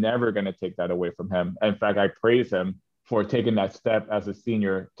that. I'm never going to take that away from him. In fact, I praise him for taking that step as a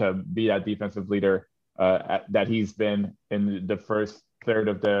senior to be that defensive leader that he's been in the first third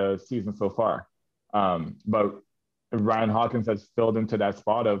of the season so far. But Ryan Hawkins has filled into that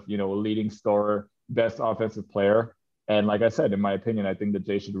spot of, leading scorer, best offensive player. And like I said, in my opinion, I think the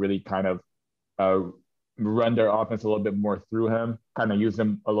Jays should really kind of run their offense a little bit more through him, kind of use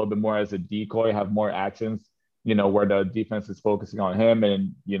him a little bit more as a decoy, have more actions, where the defense is focusing on him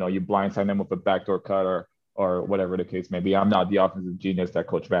and, you blindside him with a backdoor cut or whatever the case may be. I'm not the offensive genius that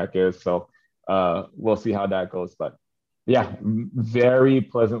Coach Mack is. So we'll see how that goes. But yeah, very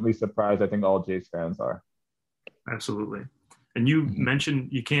pleasantly surprised. I think all Jays fans are. Absolutely. And you mentioned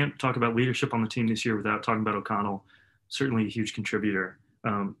you can't talk about leadership on the team this year without talking about O'Connell. Certainly a huge contributor,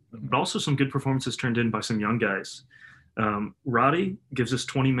 but also some good performances turned in by some young guys. Roddy gives us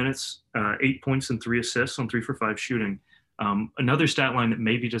 20 minutes, 8 points and 3 assists on 3 for 5 shooting. Another stat line that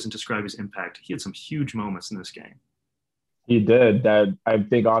maybe doesn't describe his impact. He had some huge moments in this game. He did. That I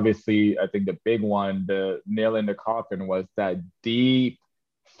think the big one, the nail in the coffin, was that deep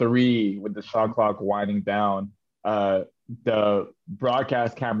 3 with the shot clock winding down. The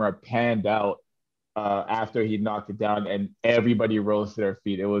broadcast camera panned out after he knocked it down, and everybody rose to their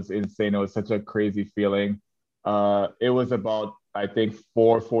feet. It was insane. It was such a crazy feeling. It was about, I think,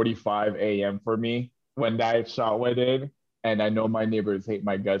 4:45 a.m. for me when that shot went in, and I know my neighbors hate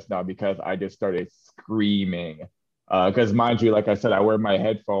my guts now because I just started screaming. Because mind you, like I said, I wear my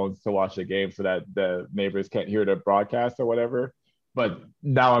headphones to watch the game so that the neighbors can't hear the broadcast or whatever. But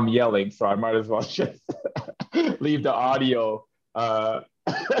now I'm yelling, so I might as well just leave the audio. Might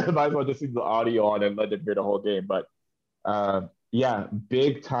as well just leave the audio on and let them hear the whole game. But yeah,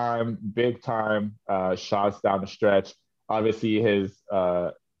 big time shots down the stretch. Obviously, his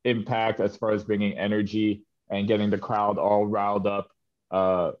impact as far as bringing energy and getting the crowd all riled up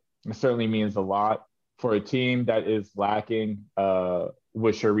It certainly means a lot for a team that is lacking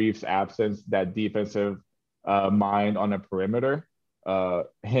with Sharif's absence, that defensive mind on the perimeter. I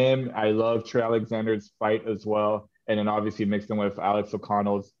love Trey Alexander's fight as well. And then obviously mixed in with Alex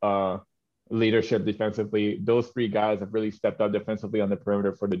O'Connell's leadership defensively. Those three guys have really stepped up defensively on the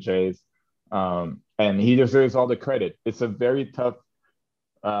perimeter for the Jays. And he deserves all the credit. It's a very tough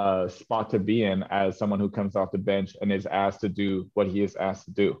spot to be in as someone who comes off the bench and is asked to do what he is asked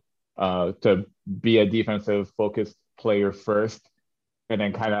to do, to be a defensive focused player first, and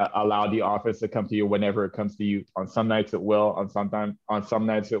then kind of allow the offense to come to you whenever it comes to you. On some nights it will, on some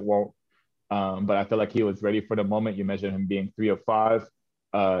nights it won't. But I feel like he was ready for the moment. You mentioned him being 3 of 5.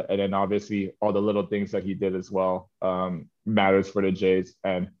 And then obviously all the little things that he did as well matters for the Jays.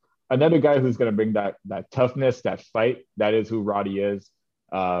 And another guy who's going to bring that toughness, that fight, that is who Roddy is.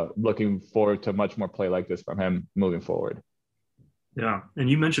 Looking forward to much more play like this from him moving forward. Yeah, and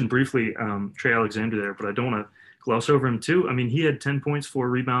you mentioned briefly Trey Alexander there, but I don't want to gloss over him too. I mean, he had 10 points, 4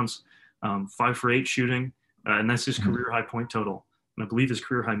 rebounds, 5 for 8 shooting, and that's his career high point total. And I believe his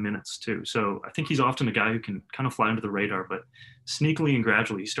career high minutes too. So I think he's often a guy who can kind of fly under the radar, but sneakily and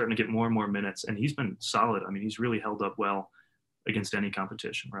gradually he's starting to get more and more minutes, and he's been solid. I mean, he's really held up well against any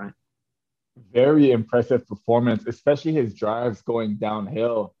competition, right? Very impressive performance, especially his drives going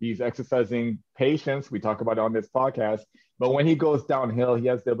downhill. He's exercising patience. We talk about it on this podcast, but when he goes downhill, he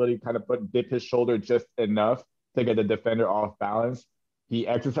has the ability to kind of dip his shoulder just enough to get the defender off balance. He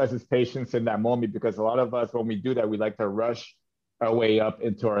exercises patience in that moment because a lot of us, when we do that, we like to rush our way up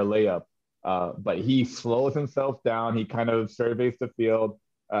into our layup. But he slows himself down. He kind of surveys the field.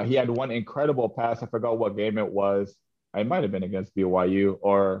 He had one incredible pass. I forgot what game it was. It might have been against BYU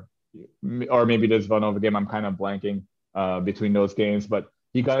or maybe this Villanova game. I'm kind of blanking between those games. But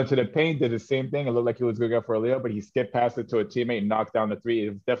he got into the paint, did the same thing. It looked like he was going to go for a layup, but he skipped past it to a teammate and knocked down the three. It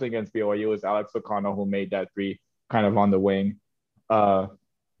was definitely against BYU. It was Alex O'Connell who made that three kind of on the wing.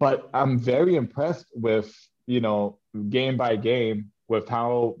 But I'm very impressed with, game by game with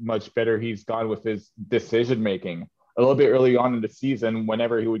how much better he's gone with his decision making. A little bit early on in the season,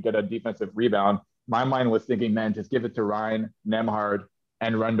 whenever he would get a defensive rebound, my mind was thinking, man, just give it to Ryan Nembhard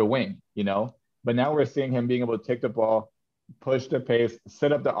and run the wing, But now we're seeing him being able to take the ball, push the pace,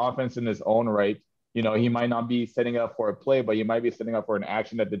 set up the offense in his own right. He might not be setting up for a play, but he might be setting up for an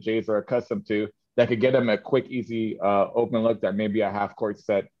action that the Jays are accustomed to that could get him a quick, easy open look that maybe a half court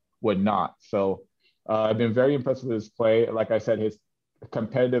set would not. So I've been very impressed with his play. Like I said, his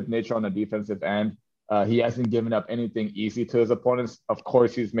competitive nature on the defensive end. He hasn't given up anything easy to his opponents. Of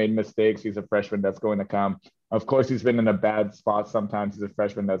course, he's made mistakes. He's a freshman. That's going to come. Of course, he's been in a bad spot sometimes. He's a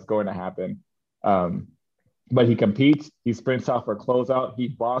freshman. That's going to happen. But he competes. He sprints out for closeout. He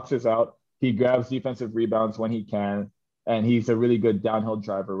boxes out. He grabs defensive rebounds when he can. And he's a really good downhill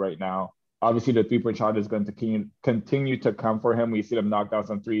driver right now. Obviously, the three-point shot is going to continue to come for him. We see him knock down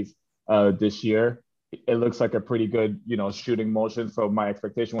some threes this year. It looks like a pretty good, shooting motion. So my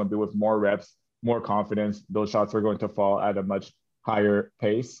expectation would be with more reps, more confidence, those shots are going to fall at a much higher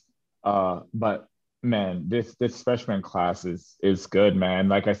pace. But man, this freshman class is good, man.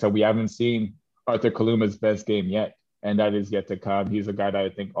 Like I said, we haven't seen Arthur Kaluma's best game yet, and that is yet to come. He's a guy that I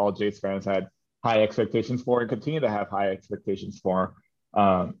think all Jays fans had high expectations for and continue to have high expectations for.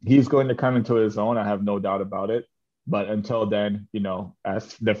 He's going to come into his own. I have no doubt about it. But until then,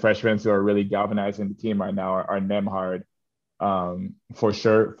 as the freshmen who are really galvanizing the team right now are Nembhard, for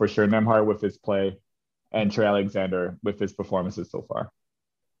sure, Nembhard with his play, and Trey Alexander with his performances so far.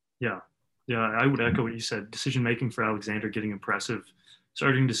 Yeah, I would echo what you said. Decision making for Alexander getting impressive,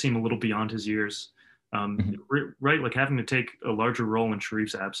 starting to seem a little beyond his years. Right, like having to take a larger role in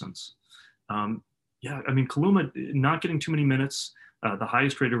Sharif's absence. Yeah, I mean, Kaluma not getting too many minutes, the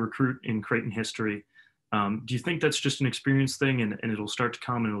highest rated recruit in Creighton history. Do you think that's just an experience thing and it'll start to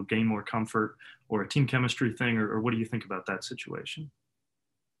come and it'll gain more comfort, or a team chemistry thing, or what do you think about that situation?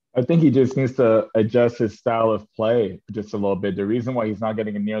 I think he just needs to adjust his style of play just a little bit. The reason why he's not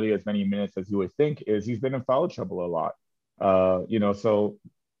getting nearly as many minutes as you would think is he's been in foul trouble a lot. So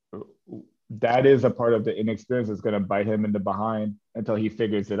that is a part of the inexperience that's going to bite him in the behind until he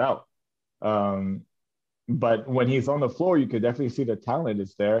figures it out. But when he's on the floor, you could definitely see the talent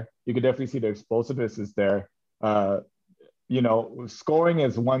is there. You could definitely see the explosiveness is there. Scoring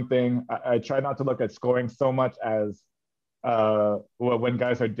is one thing. I try not to look at scoring so much as when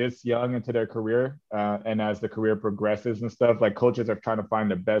guys are this young into their career and as the career progresses and stuff, like coaches are trying to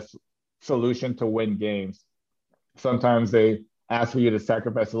find the best solution to win games. Sometimes they ask for you to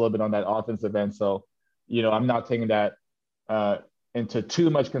sacrifice a little bit on that offensive end. So, I'm not taking that into too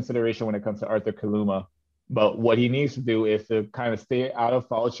much consideration when it comes to Arthur Kaluma. But what he needs to do is to kind of stay out of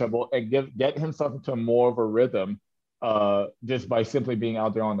foul trouble and get himself into more of a rhythm, just by simply being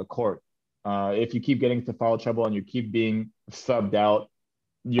out there on the court. If you keep getting into foul trouble and you keep being subbed out,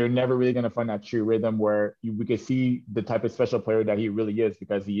 you're never really going to find that true rhythm where we can see the type of special player that he really is,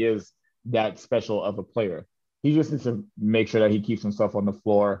 because he is that special of a player. He just needs to make sure that he keeps himself on the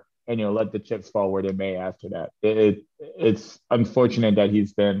floor and let the chips fall where they may after that. It's unfortunate that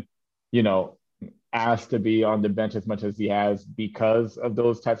he's been, you know, asked to be on the bench as much as he has because of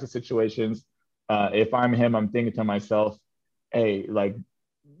those types of situations. If I'm him, I'm thinking to myself, hey, like,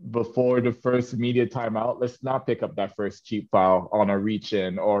 before the first media timeout, let's not pick up that first cheap foul on a reach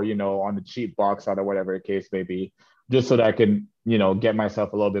in, or, on the cheap box out, or whatever the case may be, just so that I can, get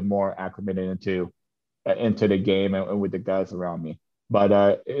myself a little bit more acclimated into the game, and with the guys around me.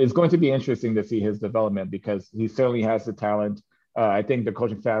 But it's going to be interesting to see his development, because he certainly has the talent. I think the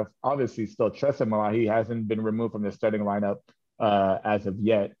coaching staff obviously still trusts him a lot. He hasn't been removed from the starting lineup as of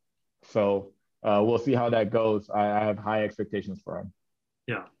yet. So we'll see how that goes. I have high expectations for him.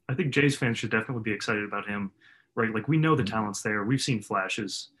 Yeah, I think Jays fans should definitely be excited about him, right? Like, we know the talent's there. We've seen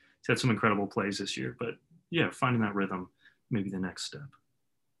flashes. He's had some incredible plays this year, but yeah, finding that rhythm, maybe the next step.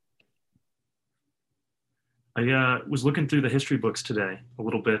 I was looking through the history books today a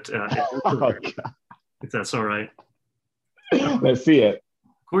little bit, if that's all right. Let's see it.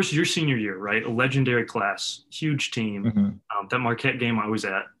 Of course, your senior year, right? A legendary class, huge team. Mm-hmm. That Marquette game I was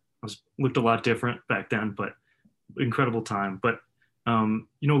at looked a lot different back then, but incredible time. But a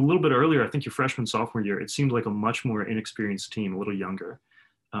little bit earlier, I think your freshman, sophomore year, it seemed like a much more inexperienced team, a little younger.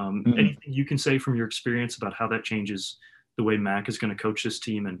 Mm-hmm. Anything you can say from your experience about how that changes the way Mac is going to coach this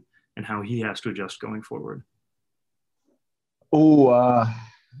team, and how he has to adjust going forward? Oh,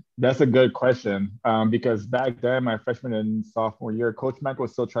 that's a good question. Because back then, my freshman and sophomore year, Coach Mack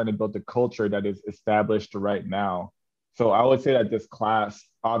was still trying to build the culture that is established right now. So I would say that this class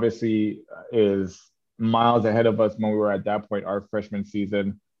obviously is miles ahead of us when we were at that point, our freshman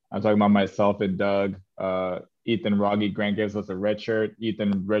season. I'm talking about myself and Doug, Ethan, Rogge. Grant gives us a red shirt.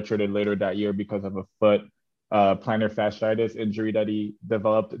 Ethan redshirted later that year because of a foot plantar fasciitis injury that he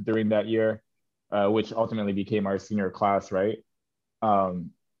developed during that year, which ultimately became our senior class, right?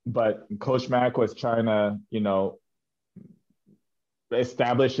 But Coach Mack was trying to,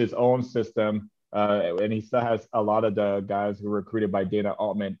 establish his own system, and he still has a lot of the guys who were recruited by Dana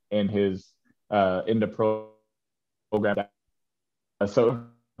Altman in the program. So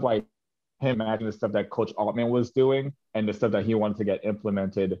like him imagine the stuff that Coach Altman was doing and the stuff that he wanted to get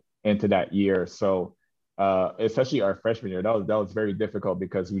implemented into that year. So especially our freshman year, that was very difficult,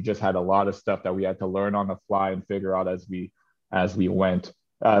 because we just had a lot of stuff that we had to learn on the fly and figure out as we went.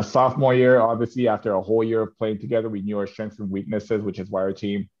 Sophomore year, obviously, after a whole year of playing together, we knew our strengths and weaknesses, which is why our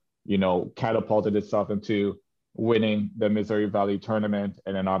team, catapulted itself into winning the Missouri Valley tournament,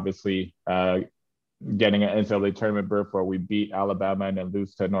 and then obviously getting an NCAA tournament berth where we beat Alabama and then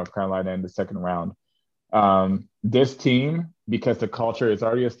lose to North Carolina in the second round. This team, because the culture is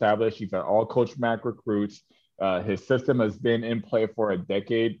already established, these are all Coach Mack recruits. His system has been in play for a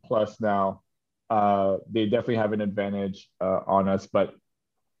decade plus now. They definitely have an advantage on us, but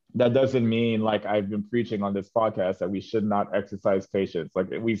that doesn't mean, like I've been preaching on this podcast, that we should not exercise patience. Like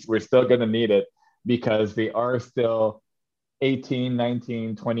we're still going to need it, because they are still 18,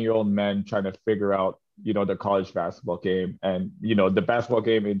 19, 20-year-old men trying to figure out, the college basketball game and, the basketball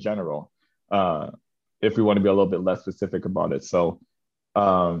game in general, if we want to be a little bit less specific about it. So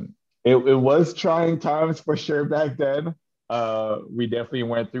it was trying times for sure back then. We definitely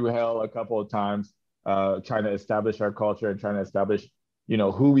went through hell a couple of times trying to establish our culture and trying to establish,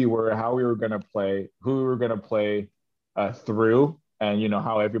 who we were, how we were going to play, who we were going to play through, and,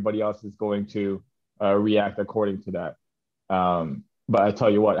 how everybody else is going to react according to that. But I tell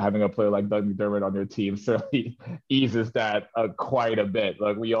you what, having a player like Doug McDermott on your team certainly eases that quite a bit.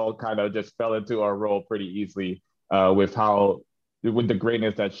 Like we all kind of just fell into our role pretty easily with the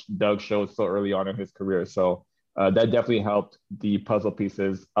greatness that Doug showed so early on in his career. So that definitely helped the puzzle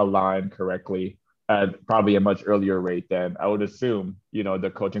pieces align correctly at probably a much earlier rate than I would assume,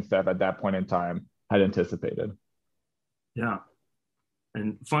 the coaching staff at that point in time had anticipated. Yeah.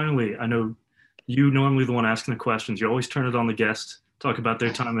 And finally, I know you normally the one asking the questions. You always turn it on the guest, talk about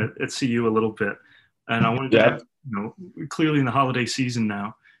their time at CU a little bit. And I wanted to ask, clearly in the holiday season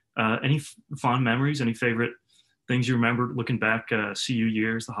now, any fond memories, any favorite things you remember looking back, CU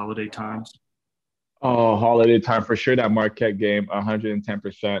years, the holiday times? Oh, holiday time for sure. That Marquette game,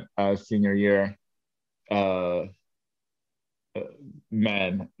 110% senior year.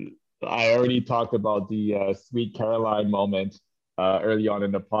 Man, I already talked about the Sweet Caroline moment early on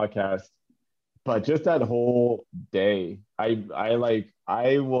in the podcast. but just that whole day,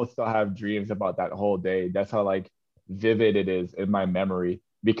 I will still have dreams about that whole day. That's how like vivid it is in my memory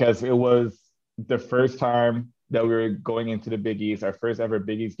because it was the first time that we were going into the Big East, our first ever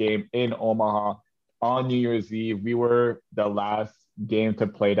Big East game in Omaha on New Year's Eve. We were the last game to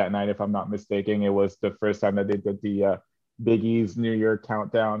play that night, if I'm not mistaken. It was the first time that they did the Big East New Year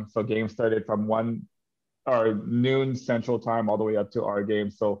countdown. So game started from 1 or noon Central Time all the way up to our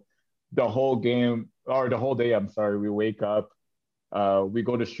game. So the whole game or the whole day, I'm sorry, we wake up, we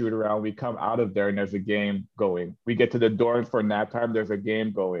go to shoot around, we come out of there and there's a game going. We get to the dorms for nap time, there's a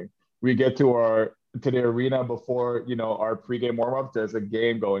game going. We get to the arena before our pregame warm-up, there's a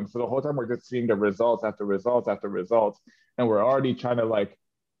game going. So the whole time we're just seeing the results after results after results. And we're already trying to like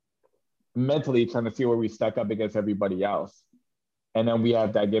mentally trying to see where we stack up against everybody else. And then we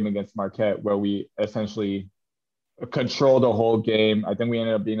have that game against Marquette where we essentially control the whole game. I think we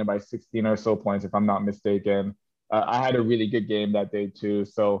ended up being by 16 or so points, if I'm not mistaken. I had a really good game that day too.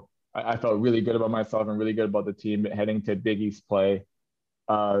 So I felt really good about myself and really good about the team heading to Big East play.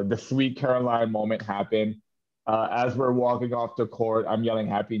 The Sweet Caroline moment happened. As we're walking off the court, I'm yelling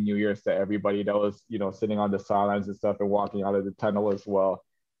Happy New Year's to everybody that was, sitting on the sidelines and stuff and walking out of the tunnel as well.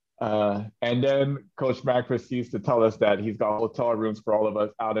 And then Coach Mack proceeds to tell us that he's got hotel rooms for all of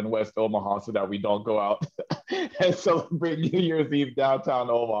us out in West Omaha so that we don't go out and celebrate New Year's Eve downtown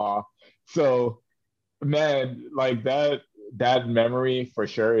Omaha. So, man, like that memory for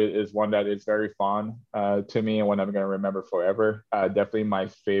sure is one that is very fond to me and one I'm going to remember forever. Definitely my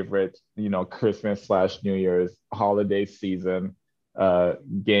favorite, Christmas / New Year's holiday season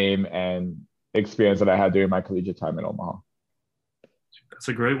game and experience that I had during my collegiate time in Omaha. That's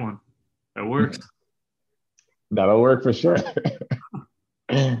a great one. That works. That'll work for sure.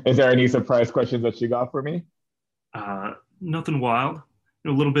 Is there any surprise questions that you got for me? Nothing wild. A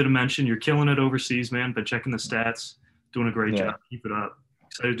little bit of mention. You're killing it overseas, man. Been checking the stats. Doing a great job. Keep it up.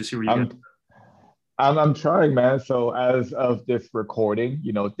 Excited to see where you get. I'm trying, man. So as of this recording,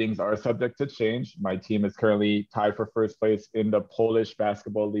 things are subject to change. My team is currently tied for first place in the Polish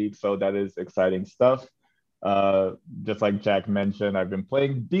basketball league. So that is exciting stuff. Just like Jack mentioned, I've been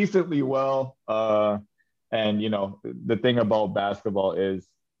playing decently well. And the thing about basketball is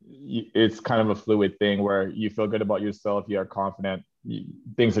it's kind of a fluid thing where you feel good about yourself, you are confident,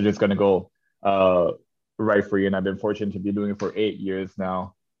 things are just going to go right for you. And I've been fortunate to be doing it for 8 years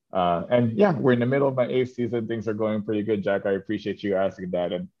now. And yeah, we're in the middle of my 8th season. Things are going pretty good, Jack. I appreciate you asking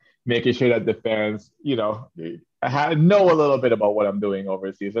that and making sure that the fans, know a little bit about what I'm doing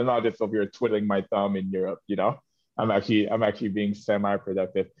overseas and not just over here twiddling my thumb in Europe. I'm actually being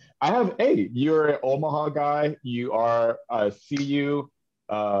semi-productive. You're an Omaha guy. You are a CU.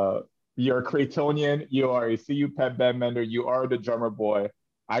 You're a Craytonian. You are a CU pet band member. You are the drummer boy.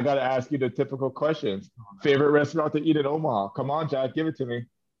 I gotta ask you the typical questions. Favorite restaurant to eat in Omaha? Come on, Jack, give it to me.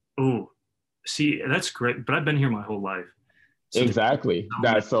 Oh, see, that's great. But I've been here my whole life. So exactly.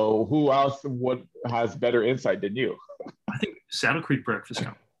 So who else has better insight than you? I think Saddle Creek Breakfast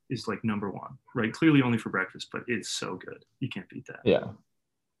Company is like number one, right? Clearly only for breakfast, but it's so good. You can't beat that. Yeah.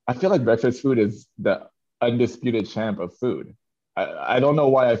 I feel like breakfast food is the undisputed champ of food. I don't know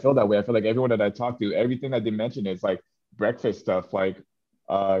why I feel that way. I feel like everyone that I talk to, everything that they mention is like breakfast stuff, like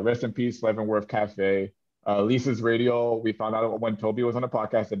rest in peace, Leavenworth Cafe, Lisa's Radio. We found out when Toby was on the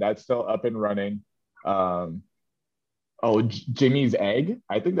podcast that that's still up and running. Jimmy's Egg.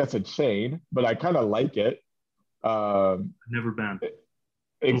 I think that's a chain, but I kind of like it. Never been.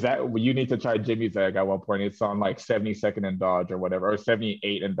 Exactly. You need to try Jimmy's Egg at one point. It's on like 72nd and Dodge or whatever, or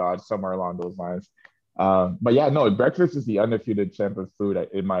 78 and Dodge, somewhere along those lines. But yeah, no, breakfast is the undefeated champ of food,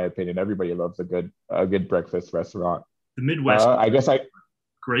 in my opinion. Everybody loves a good breakfast restaurant. The Midwest. I guess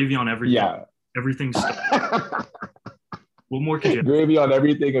gravy on everything. Yeah. Everything's what more could you? Gravy on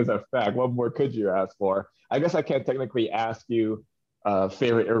everything is a fact. What more could you ask for? I guess I can't technically ask you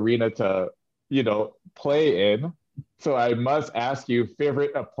favorite arena to, play in. So I must ask you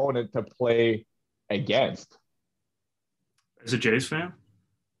favorite opponent to play against. As a Jays fan?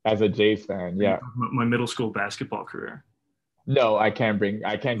 As a Jays fan, yeah. My middle school basketball career. No, I can't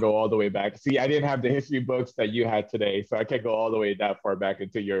go all the way back. See, I didn't have the history books that you had today, so I can't go all the way that far back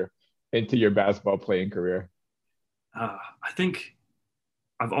into your basketball playing career. I think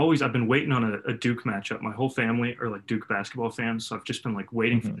I've been waiting on a Duke matchup. My whole family are like Duke basketball fans, so I've just been like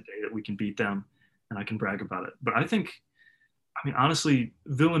waiting for the day that we can beat them and I can brag about it. But honestly,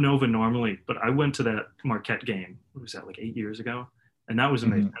 Villanova normally, but I went to that Marquette game. What was that, like 8 years ago? And that was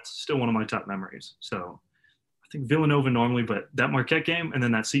amazing. That's still one of my top memories. So I think Villanova normally, but that Marquette game and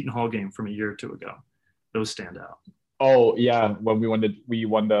then that Seton Hall game from a year or two ago, those stand out. Oh yeah, when we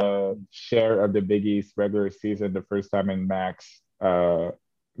won the share of the Big East regular season the first time in Mac's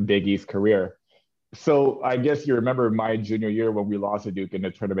Big East career. So I guess you remember my junior year when we lost to Duke in the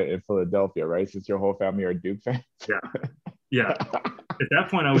tournament in Philadelphia, right? Since your whole family are Duke fans. Yeah, yeah. At that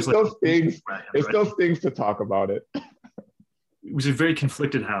point, I It was like, still stings. It right? still stings to talk about it. It was a very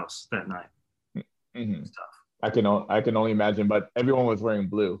conflicted house that night. Mhm. I can only imagine, but everyone was wearing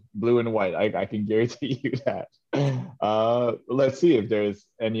blue and white. I can guarantee you that. Let's see if there's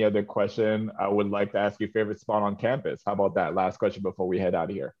any other question. I would like to ask you favorite spot on campus. How about that? Last question before we head out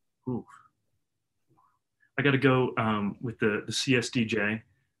of here. Ooh. I got to go with the CSDJ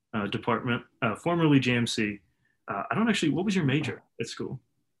department, formerly JMC. I don't actually. What was your major at school?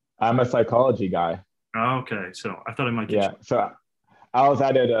 I'm a psychology guy. Oh, okay, so I thought I might get Yeah. So I was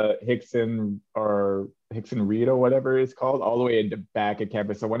at Hickson Reed or whatever it's called, all the way in the back of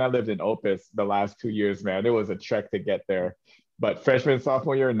campus. So when I lived in Opus the last 2 years, man, it was a trek to get there. But freshman and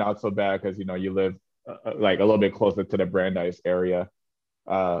sophomore year, not so bad because you live like a little bit closer to the Brandeis area.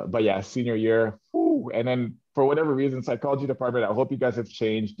 But yeah, senior year, whew, and then for whatever reason, psychology department. I hope you guys have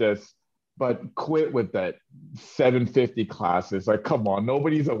changed this, but quit with that 7:50 classes. Like, come on,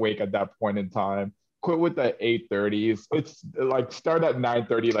 nobody's awake at that point in time. Quit with the 8:30s. It's like start at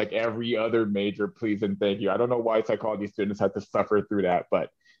 9:30, like every other major. Please and thank you. I don't know why psychology students had to suffer through that, but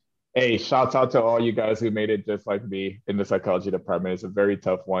hey, shouts out to all you guys who made it just like me in the psychology department. It's a very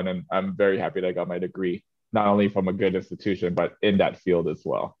tough one, and I'm very happy that I got my degree, not only from a good institution, but in that field as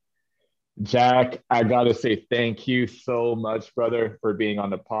well. Jack, I gotta say thank you so much, brother, for being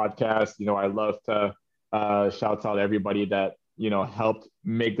on the podcast. I love to shout out everybody that helped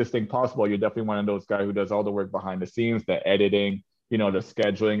make this thing possible. You're definitely one of those guys who does all the work behind the scenes, the editing, the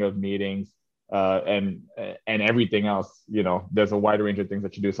scheduling of meetings, and everything else. There's a wide range of things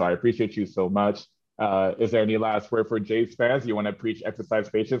that you do. So I appreciate you so much. Is there any last word for Jays fans? You want to preach exercise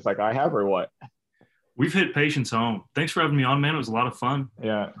patience like I have, or what? We've hit patience home. Thanks for having me on, man. It was a lot of fun.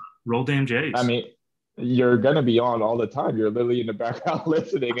 Yeah. Roll damn I Jays. mean, you're gonna be on all the time. You're literally in the background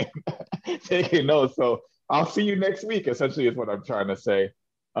listening and taking notes. So I'll see you next week. Essentially, is what I'm trying to say.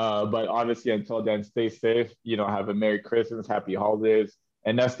 But honestly, until then, stay safe. Have a Merry Christmas, Happy Holidays,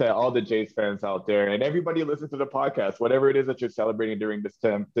 and that's to all the Jays fans out there and everybody listen to the podcast. Whatever it is that you're celebrating during this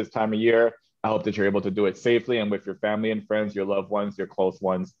time of year, I hope that you're able to do it safely and with your family and friends, your loved ones, your close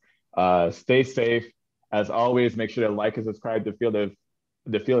ones. Stay safe. As always, make sure to like and subscribe to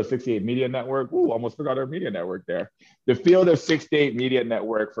the Field of 68 Media Network. Ooh, almost forgot our media network there. The Field of 68 Media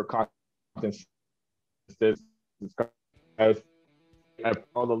Network for content. Guys,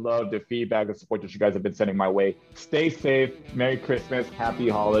 all the love, the feedback, the support that you guys have been sending my way. Stay safe. Merry Christmas. Happy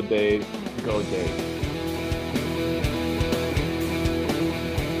holidays. Go Jays.